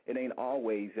been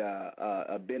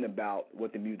about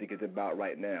what the music is about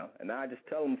right now. And I just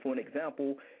tell them, for an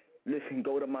example, listen,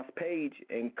 go to my page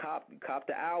and cop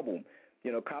the album.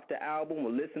 Cop the album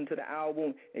or listen to the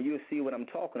album, and you'll see what I'm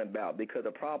talking about. Because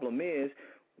the problem is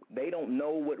they don't know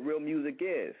what real music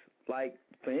is. Like,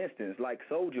 for instance, like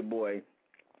Soulja Boy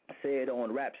said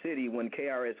on Rap City when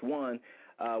KRS-One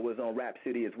was on Rap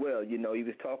City as well. He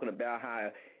was talking about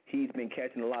how he's been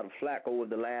catching a lot of flack over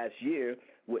the last year.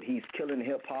 What he's killing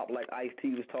hip-hop, like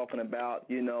Ice-T was talking about.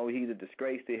 He's a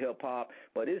disgrace to hip-hop.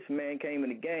 But this man came in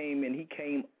the game, and he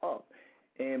came up.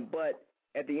 But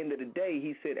at the end of the day,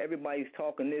 he said, everybody's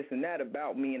talking this and that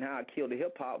about me and how I killed the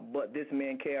hip-hop, but this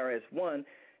man, KRS-One,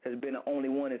 has been the only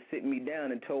one that sit me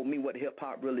down and told me what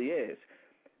hip-hop really is.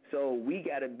 So we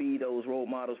got to be those role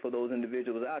models for those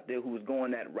individuals out there who's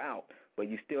going that route. But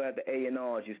you still have the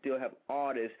A&Rs. You still have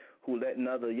artists who letting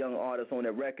other young artists on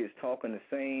their records talking the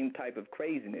same type of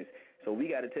craziness. So we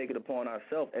got to take it upon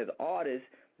ourselves as artists,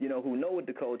 who know what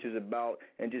the culture is about,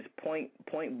 and just point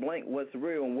blank what's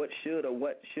real and what should or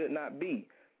what should not be,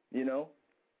 There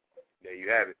you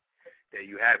have it. There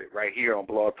you have it, right here on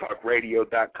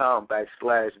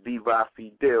blogtalkradio.com/viva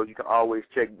Fidel. You can always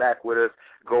check back with us,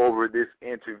 go over this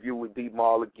interview with D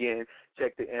Mawl again,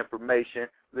 check the information,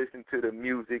 listen to the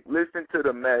music, listen to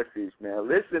the message, man.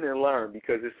 Listen and learn,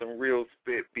 because there's some real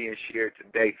spit being shared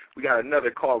today. We got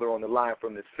another caller on the line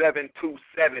from the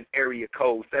 727 area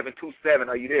code. 727,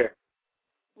 are you there?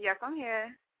 Yes, I'm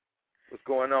here. What's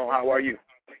going on? How are you?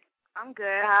 I'm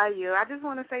good. How are you? I just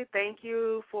want to say thank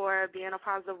you for being a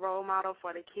positive role model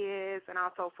for the kids and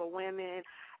also for women.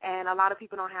 And a lot of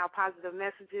people don't have positive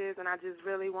messages, and I just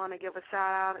really want to give a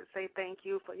shout-out and say thank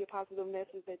you for your positive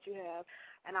message that you have.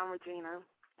 And I'm Regina.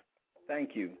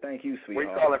 Thank you. Thank you, sweetheart.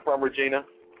 Where you calling from, Regina?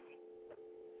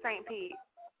 St. Pete,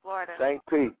 Florida. St.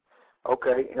 Pete.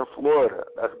 Okay, in Florida.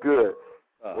 That's good.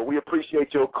 Well, we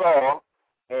appreciate your call,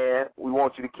 and we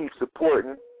want you to keep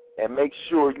supporting. And make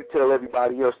sure you tell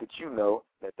everybody else that you know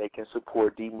that they can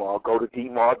support D Mawl. Go to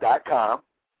dmawl.com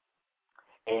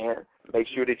And make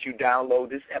sure that you download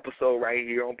this episode right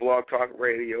here on Blog Talk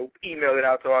Radio. Email it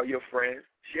out to all your friends.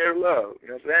 Share love. You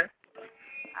know what I'm saying?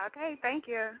 Okay, thank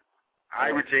you. All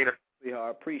right, Regina. I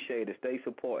appreciate it. Stay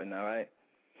supporting, all right?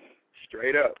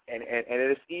 Straight up. And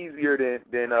it's easier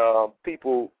than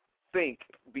people think,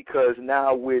 because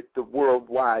now with the World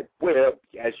Wide Web,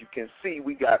 as you can see,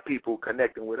 we got people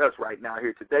connecting with us right now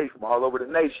here today from all over the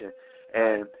nation.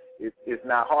 And it's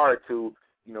not hard to,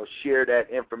 share that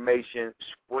information,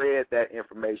 spread that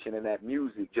information and that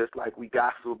music, just like we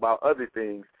gossip about other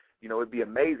things. It'd be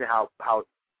amazing how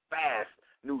fast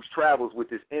news travels with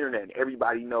this internet. And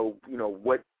everybody know,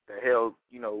 what the hell,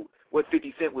 what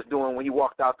 50 Cent was doing when he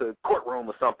walked out the courtroom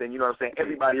or something. You know what I'm saying?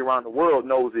 Everybody around the world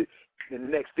knows it in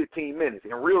the next 15 minutes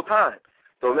in real time.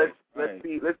 So let's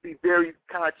be very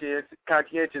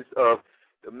conscientious of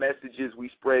the messages we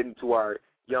spread into our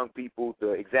young people, the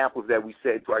examples that we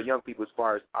set to our young people as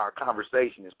far as our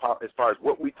conversation, as far as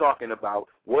what we're talking about,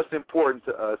 what's important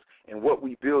to us, and what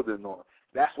we building on.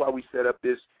 That's why we set up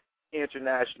this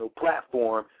international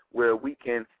platform where we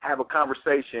can have a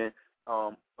conversation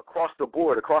across the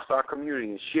board, across our community,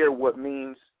 and share what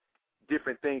means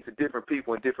different things to different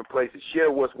people in different places.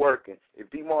 Share what's working. If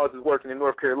D-Malls is working in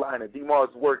North Carolina,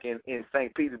 D-Malls is working in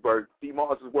St. Petersburg,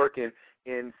 D-Malls is working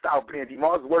in South Bend,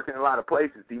 D-Malls is working in a lot of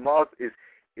places. D-Malls is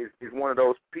one of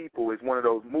those people, is one of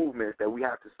those movements that we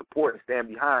have to support and stand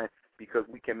behind, because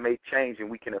we can make change and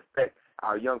we can affect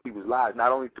our young people's lives,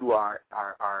 not only through our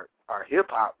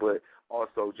hip-hop, but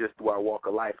also just through our walk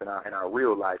of life and our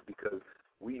real life, because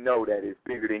we know that it's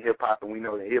bigger than hip-hop, and we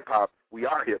know that hip-hop, we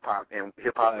are hip-hop, and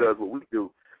hip-hop does what we do.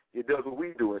 It does what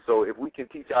we do. And so if we can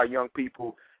teach our young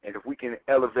people, and if we can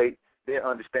elevate their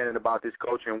understanding about this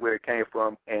culture and where it came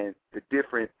from and the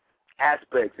different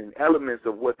aspects and elements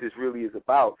of what this really is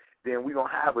about, then we're going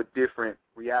to have a different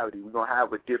reality. We're going to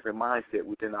have a different mindset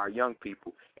within our young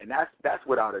people. And that's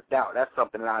without a doubt. That's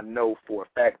something that I know for a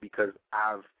fact, because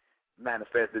I've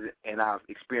manifested it and I've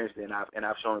experienced it, and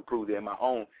I've shown and proved it in my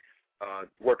own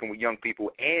working with young people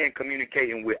and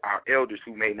communicating with our elders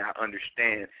who may not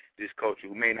understand this culture,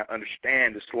 who may not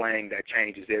understand the slang that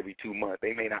changes every 2 months.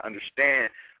 They may not understand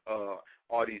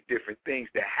all these different things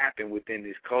that happen within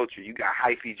this culture. You got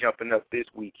hyphy jumping up this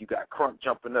week. You got crunk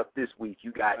jumping up this week.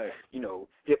 You got,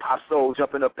 hip-hop soul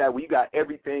jumping up that week. You got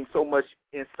everything so much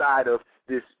inside of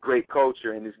this great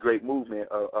culture and this great movement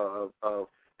of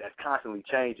that's constantly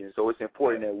changing. So it's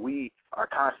important that we are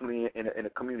constantly in a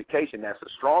communication that's a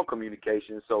strong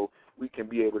communication, so we can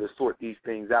be able to sort these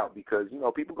things out, because,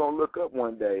 people going to look up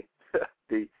one day.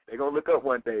 They're going to look up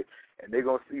one day, and they're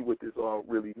going to see what this all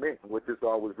really meant and what this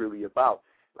all was really about.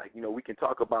 Like, we can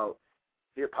talk about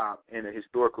hip-hop in a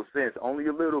historical sense only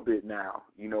a little bit now,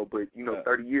 but,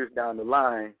 30 years down the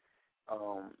line,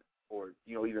 or,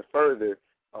 even further,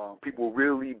 people will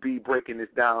really be breaking this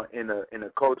down in a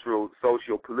cultural,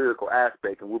 social, political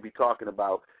aspect, and we'll be talking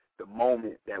about the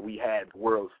moment that we had the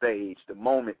world stage, the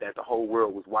moment that the whole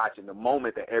world was watching, the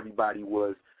moment that everybody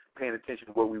was paying attention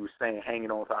to what we were saying,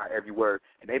 hanging on to our every word,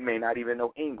 and they may not even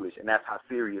know English, and that's how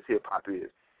serious hip-hop is.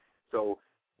 So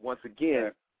once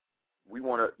again, we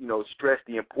want to, stress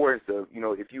the importance of,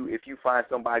 if you find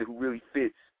somebody who really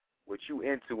fits what you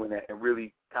into and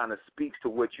really kind of speaks to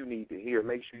what you need to hear,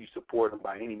 make sure you support them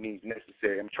by any means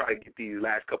necessary. I'm trying to get these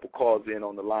last couple calls in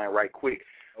on the line right quick.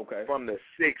 Okay. From the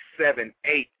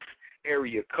 678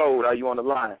 area code, are you on the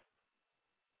line?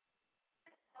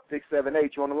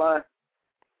 678, you on the line?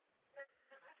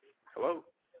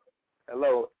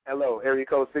 Hello, area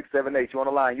code 678, you on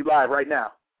the line? You live right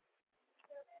now?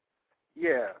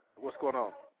 Yeah, what's going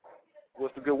on?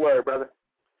 What's the good word, brother?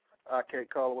 Okay,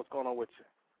 caller, what's going on with you?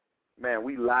 Man,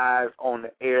 we live on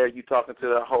the air. You talking to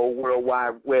the whole World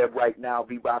Wide Web right now,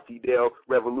 viva Fidel,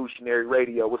 Revolutionary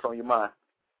Radio. What's on your mind?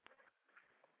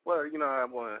 Well, I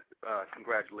want to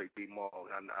congratulate D-Mawl.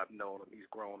 I've known him. He's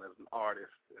grown as an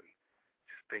artist, and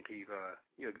just think he's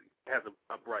has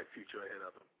a bright future ahead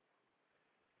of him.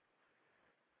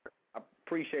 I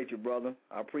appreciate you, brother.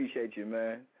 I appreciate you,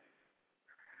 man.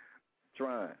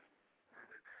 Trying.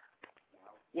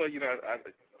 Well,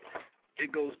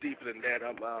 it goes deeper than that.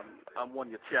 I'm one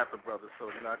of your chapter brothers, so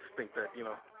I just think that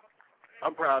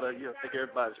I'm proud of you. I think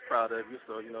everybody's proud of you.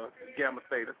 So Gamma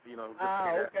Theta,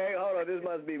 okay. Hold on. This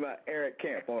must be my Eric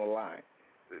Camp on the line.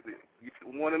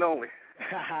 One and only.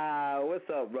 What's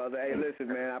up, brother? Hey, listen,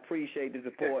 man. I appreciate the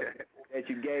support that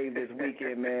you gave this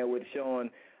weekend, man, with showing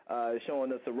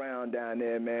us around down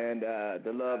there, man.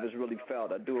 The love is really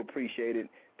felt. I do appreciate it.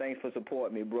 Thanks for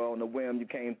supporting me, bro. On the whim, you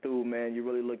came through, man. You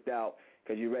really looked out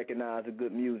because you recognize the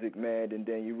good music, man, and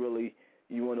then you really,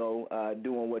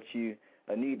 doing what you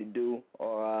need to do,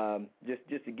 or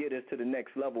just to get us to the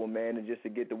next level, man, and just to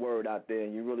get the word out there.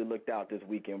 And you really looked out this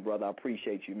weekend, brother. I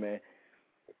appreciate you, man.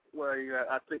 Well, yeah,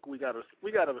 I think we gotta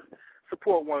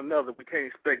support one another. We can't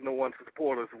expect no one to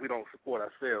support us if we don't support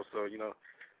ourselves. So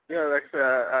like I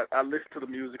said, I listen to the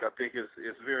music. I think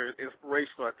it's very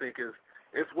inspirational. I think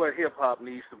it's what hip hop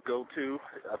needs to go to.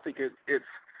 I think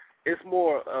it's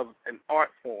more of an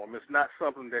art form. It's not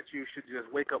something that you should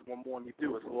just wake up one morning and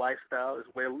do. It's a lifestyle. It's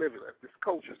a way of living. It's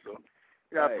culture. So,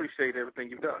 I appreciate everything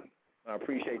you've done. I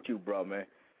appreciate you, bro, man.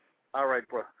 All right,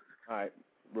 bro. All right,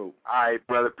 bro. All right,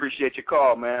 brother. Appreciate your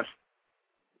call, man.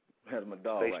 That's my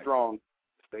dog. Stay strong.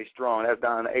 Stay strong. That's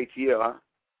down in the ATL, huh?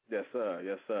 Yes, sir.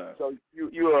 Yes, sir. So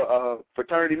you a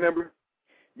fraternity member?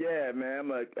 Yeah,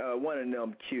 man. I'm one of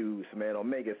them Qs, man.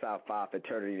 Omega Psi Phi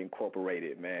Fraternity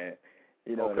Incorporated, man.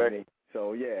 You know what I mean?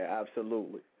 So, yeah,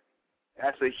 absolutely.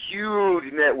 That's a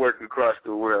huge network across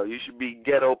the world. You should be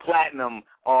ghetto platinum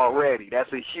already.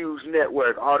 That's a huge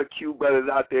network. All the Q brothers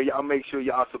out there, y'all make sure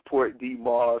y'all support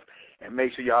D-Malls and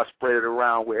make sure y'all spread it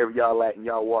around wherever y'all at in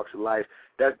y'all walks of life.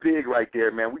 That's big right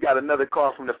there, man. We got another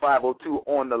call from the 502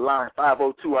 on the line.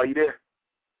 502, are you there?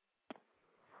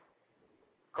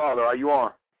 Caller, are you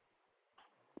on?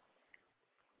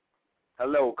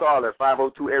 Hello, caller,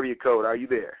 502 area code. Are you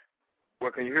there?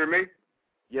 Well, can you hear me?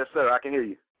 Yes, sir. I can hear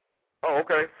you. Oh,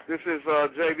 okay. This is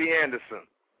J.B. Anderson.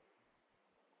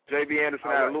 J.B.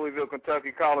 Anderson out of Louisville,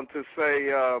 Kentucky, calling to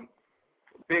say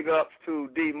big ups to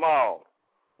D-Mawl.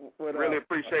 Really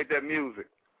appreciate that music.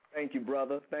 Thank you,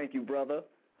 brother. Thank you, brother.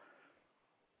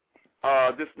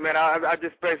 I just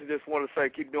basically just want to say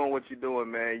keep doing what you're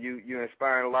doing, man. You're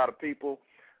inspiring a lot of people,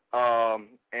 and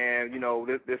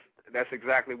that's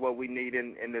exactly what we need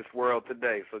in this world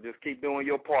today. So just keep doing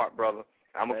your part, brother.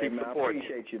 I'm gonna keep supporting you. I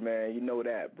appreciate you, man. You know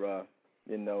that, bro.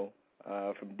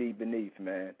 From deep beneath,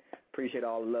 man. Appreciate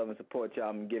all the love and support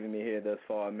y'all been giving me here thus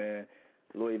far, man.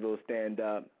 Louisville Stand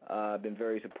Up. Been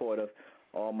very supportive.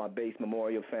 All my base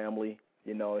Memorial family,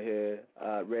 here,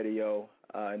 radio,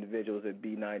 individuals at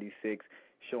B96,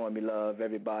 showing me love.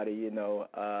 Everybody,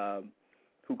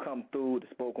 who come through the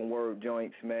spoken word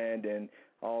joints, man, and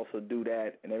also do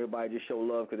that, and everybody just show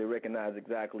love because they recognize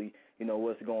exactly,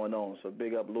 what's going on. So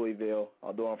big up Louisville.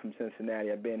 Although I'm from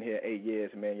Cincinnati, I've been here 8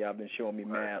 years, man. Y'all been showing me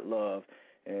mad love,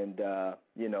 and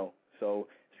so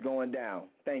it's going down.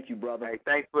 Thank you, brother. Hey,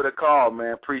 thanks for the call,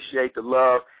 man. Appreciate the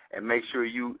love, and make sure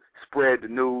you spread the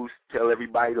news. Tell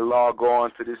everybody to log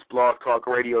on to this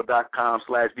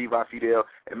blogtalkradio.com/Viva Fidel,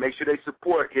 and make sure they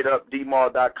support. Hit up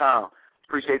dmall.com.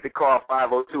 Appreciate the call,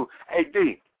 502. Hey,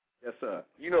 D. Yes, sir.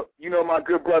 You know my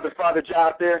good brother, Father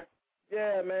Job there?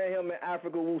 Yeah, man, him in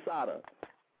Africa, Wusada.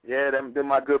 Yeah, them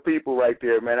my good people right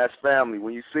there, man. That's family.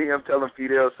 When you see him, tell him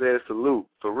Fidel says salute,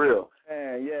 for real.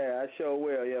 Man, yeah, I sure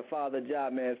will. Yeah, Father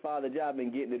Job, man. Father Job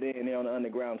been getting it in here on the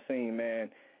underground scene,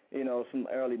 man. Some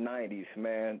early 90s,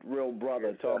 man. Real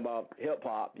brother, talking about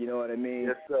hip-hop, you know what I mean?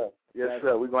 Yes, sir. Yes,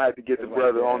 sir. We're going to have to get the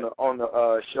brother on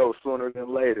the show sooner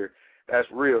than later.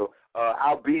 That's real.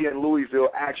 I'll be in Louisville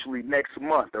actually next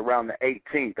month around the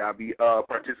 18th. I'll be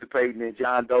participating in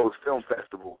John Doe's Film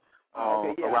Festival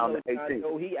around the 18th.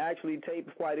 So he actually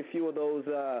taped quite a few of those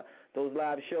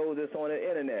live shows that's on the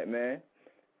internet, man.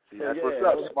 See, that's what's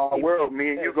up. Small world.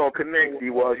 Me and you going to connect,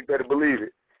 D-Walls. You better believe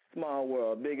it. Small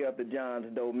world. Big up the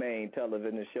John's Domain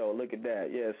television show. Look at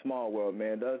that. Yeah, small world,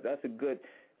 man. That's a good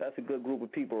group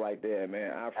of people right there,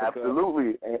 man. Africa.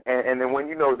 Absolutely. And then when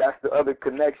that's the other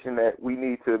connection that we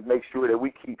need to make sure that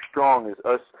we keep strong is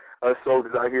us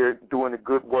soldiers out here doing the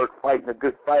good work, fighting a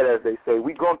good fight, as they say.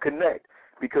 We gonna connect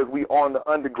because we on the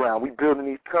underground. We building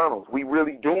these tunnels. We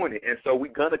really doing it. And so we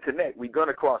gonna connect. We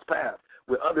gonna cross paths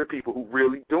with other people who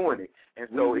really doing it. And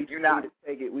so if you're not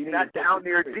down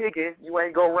there digging, you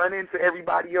ain't gonna run into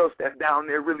everybody else that's down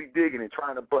there really digging and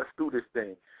trying to bust through this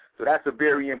thing. So that's a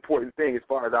very important thing as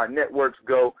far as our networks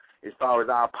go, as far as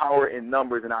our power in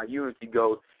numbers and our unity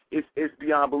goes. It's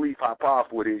beyond belief how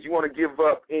powerful it is. You want to give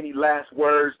up any last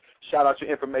words, shout out your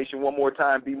information one more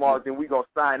time, D-Mall, then we're going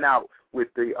to sign out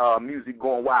with the Music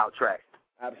Going Wild track.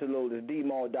 Absolutely. It's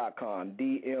dmawl.com,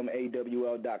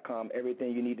 dmawl.com.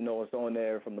 Everything you need to know is on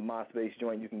there. From the MySpace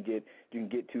joint you can get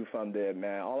to from there,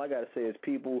 man. All I got to say is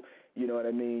people, you know what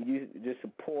I mean, you just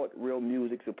support real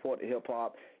music, support the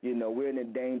hip-hop. We're an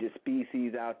endangered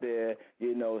species out there.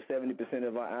 70%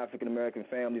 of our African-American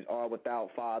families are without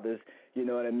fathers. You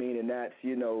know what I mean? And that's,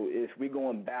 we're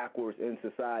going backwards in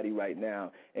society right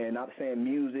now. And I'm saying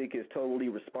music is totally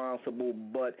responsible,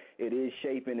 but it is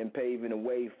shaping and paving the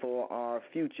way for our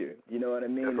future. You know what I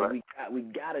mean? Right. And we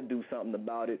got to do something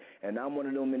about it. And I'm one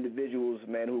of them individuals,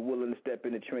 man, who are willing to step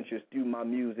in the trenches through my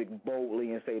music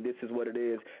boldly and say, this is what it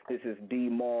is. This is D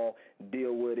Mawl.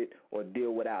 Deal with it or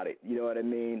deal without it. You know what I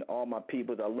mean? All my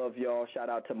peoples, I love y'all. Shout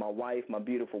out to my wife, my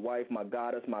beautiful wife, my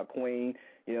goddess, my queen.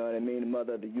 You know what I mean? The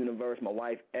mother of the universe, my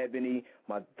wife, Ebony,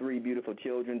 my 3 beautiful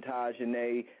children, Taj,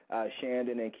 Janae,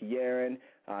 Shandon, and Kieran,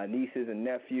 nieces and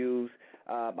nephews.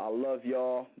 I love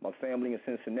y'all, my family in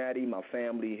Cincinnati, my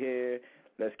family here.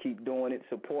 Let's keep doing it.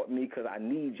 Support me because I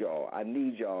need y'all. I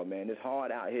need y'all, man. It's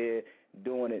hard out here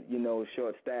doing it, you know,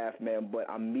 short staff, man, but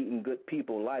I'm meeting good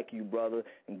people like you, brother,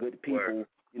 and good people,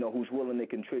 you know, who's willing to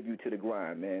contribute to the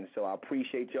grind, man. So I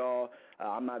appreciate y'all.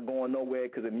 I'm not going nowhere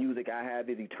because the music I have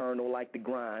is eternal like the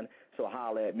grind. So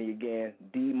holler at me again,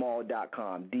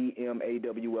 dmawl.com,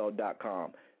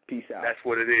 DMAWL.com. Peace out. That's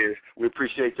what it is. We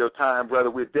appreciate your time, brother.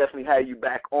 We'll definitely have you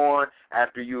back on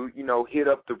after you hit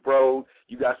up the road.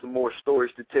 You got some more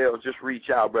stories to tell. Just reach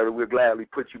out, brother. We'll gladly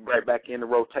put you right back in the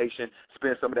rotation,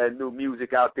 spin some of that new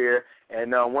music out there.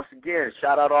 And once again,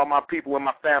 shout out all my people and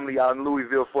my family out in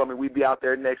Louisville for me. We'll be out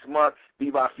there next month.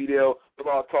 Viva Fidel,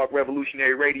 Blog Talk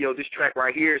Revolutionary Radio. This track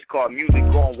right here is called Music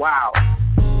Going Wild.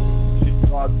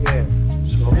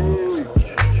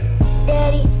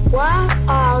 Daddy, why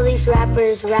all these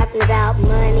rappers rapping about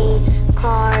money,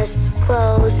 cars,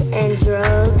 clothes, and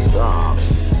drugs? Oh,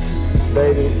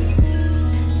 baby,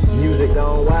 music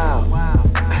gone wild.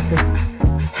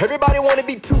 Everybody wanna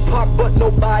be Tupac, but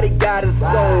nobody got a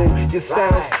soul. You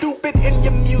sound stupid in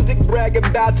your music, bragging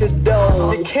about your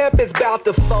dough. Your camp is about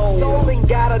to fold. Soul ain't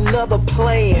got another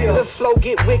plan. The flow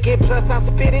get wicked, plus I'm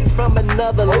spitting from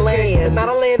another land. It's not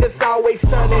a land that's always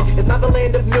sunny. It's not the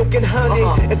land of milk and honey.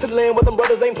 It's a land where them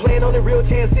brothers ain't playing on the real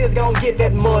chances, gon' get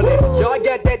that money. Y'all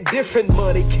got that different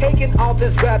money, caking off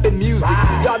this rapping music.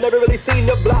 Y'all never really seen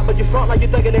the block, but you front like you're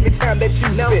thinking every time that you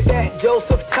now spit. That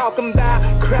Joseph talking about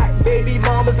crack baby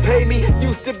mama pay me.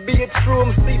 Used to be a true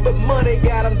MC, but money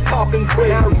got them talking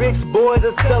crazy. Now rich boys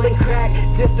are selling crack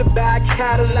just to buy a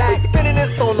Cadillac. Spinning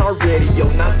this on our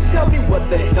radio. Now tell me what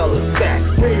the hell is that?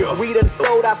 We done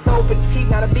sold our soul for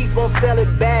cheap. Now the beast won't sell it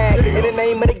back. And the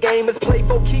name of the game is play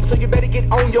for keep. So you better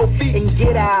get on your feet and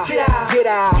get out. Get out. Get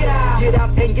out. Get out. Get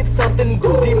out and get something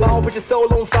good. D-Mawl, put your soul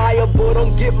on fire, but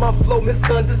don't get my flow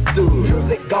misunderstood.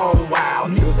 Music gone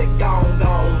wild. Music gone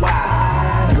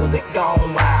wild. Music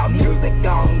gone wild. Music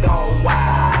gone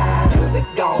wild. Music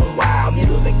gone wild.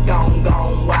 Music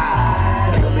gone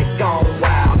wild. Music gone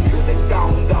wild. Music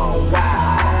gone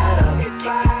wild.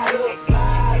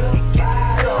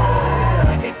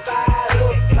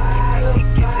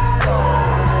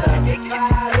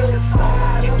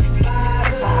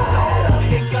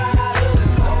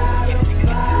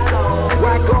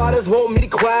 Rock artists want me to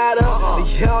quiet up.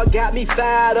 Y'all got me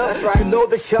fired up. You know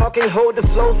that y'all can't hold the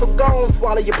flow, so go and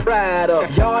swallow your pride up.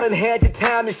 Y'all done had your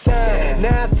time to shine.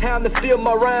 Now it's time to feel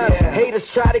my rhyme. Haters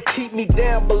try to keep me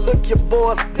down, but look, your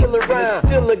boy's still around.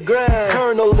 Still a grind.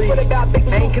 Eternally. What about big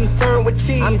ain't concerned with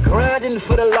cheese? I'm grinding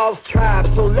for the lost tribe,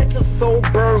 so let your soul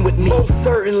burn with me. Most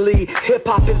certainly,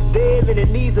 hip-hop is dead and it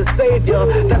needs a savior.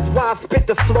 That's why I spit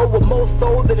the flow with more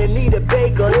soul than it need a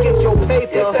baker. Get your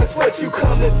paper, if that's what you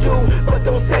come to do, but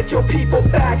don't set your people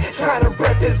back. Try to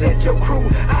represent your crew.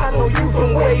 I know you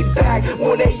from way back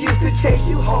when they used to chase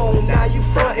you home. Now you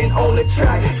frontin' on the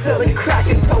track, selling crack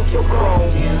and Tokyo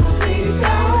Chrome. Music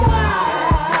gone wild.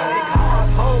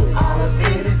 All up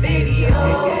in the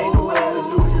video.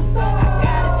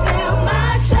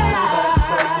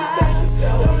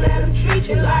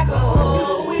 Like a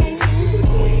whole queen.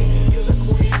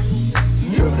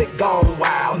 Music gone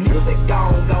wild, music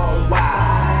gone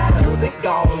wild, music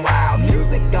gone wild,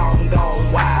 music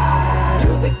gone wild,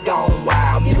 music gone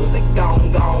wild, music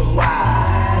gone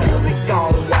wild, music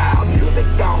gone wild, music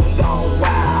gone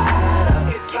wild.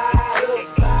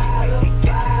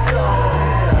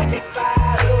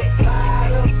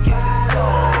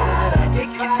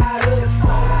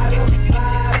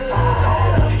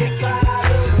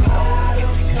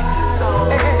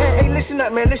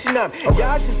 Man, listen up.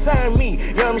 Y'all should sign me.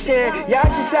 You know what I'm saying? Y'all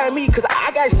should sign me because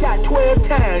I got shot 12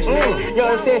 times, man. You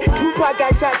know what I'm saying? Tupac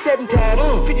got shot 7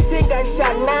 times. 50 Cent got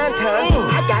shot 9 times.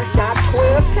 I got shot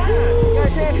 12 times. You know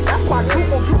what I'm saying? That's why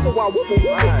Tupac, whoop,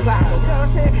 fly. You know what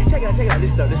I'm saying? Check it out,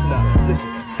 listen up. Listen.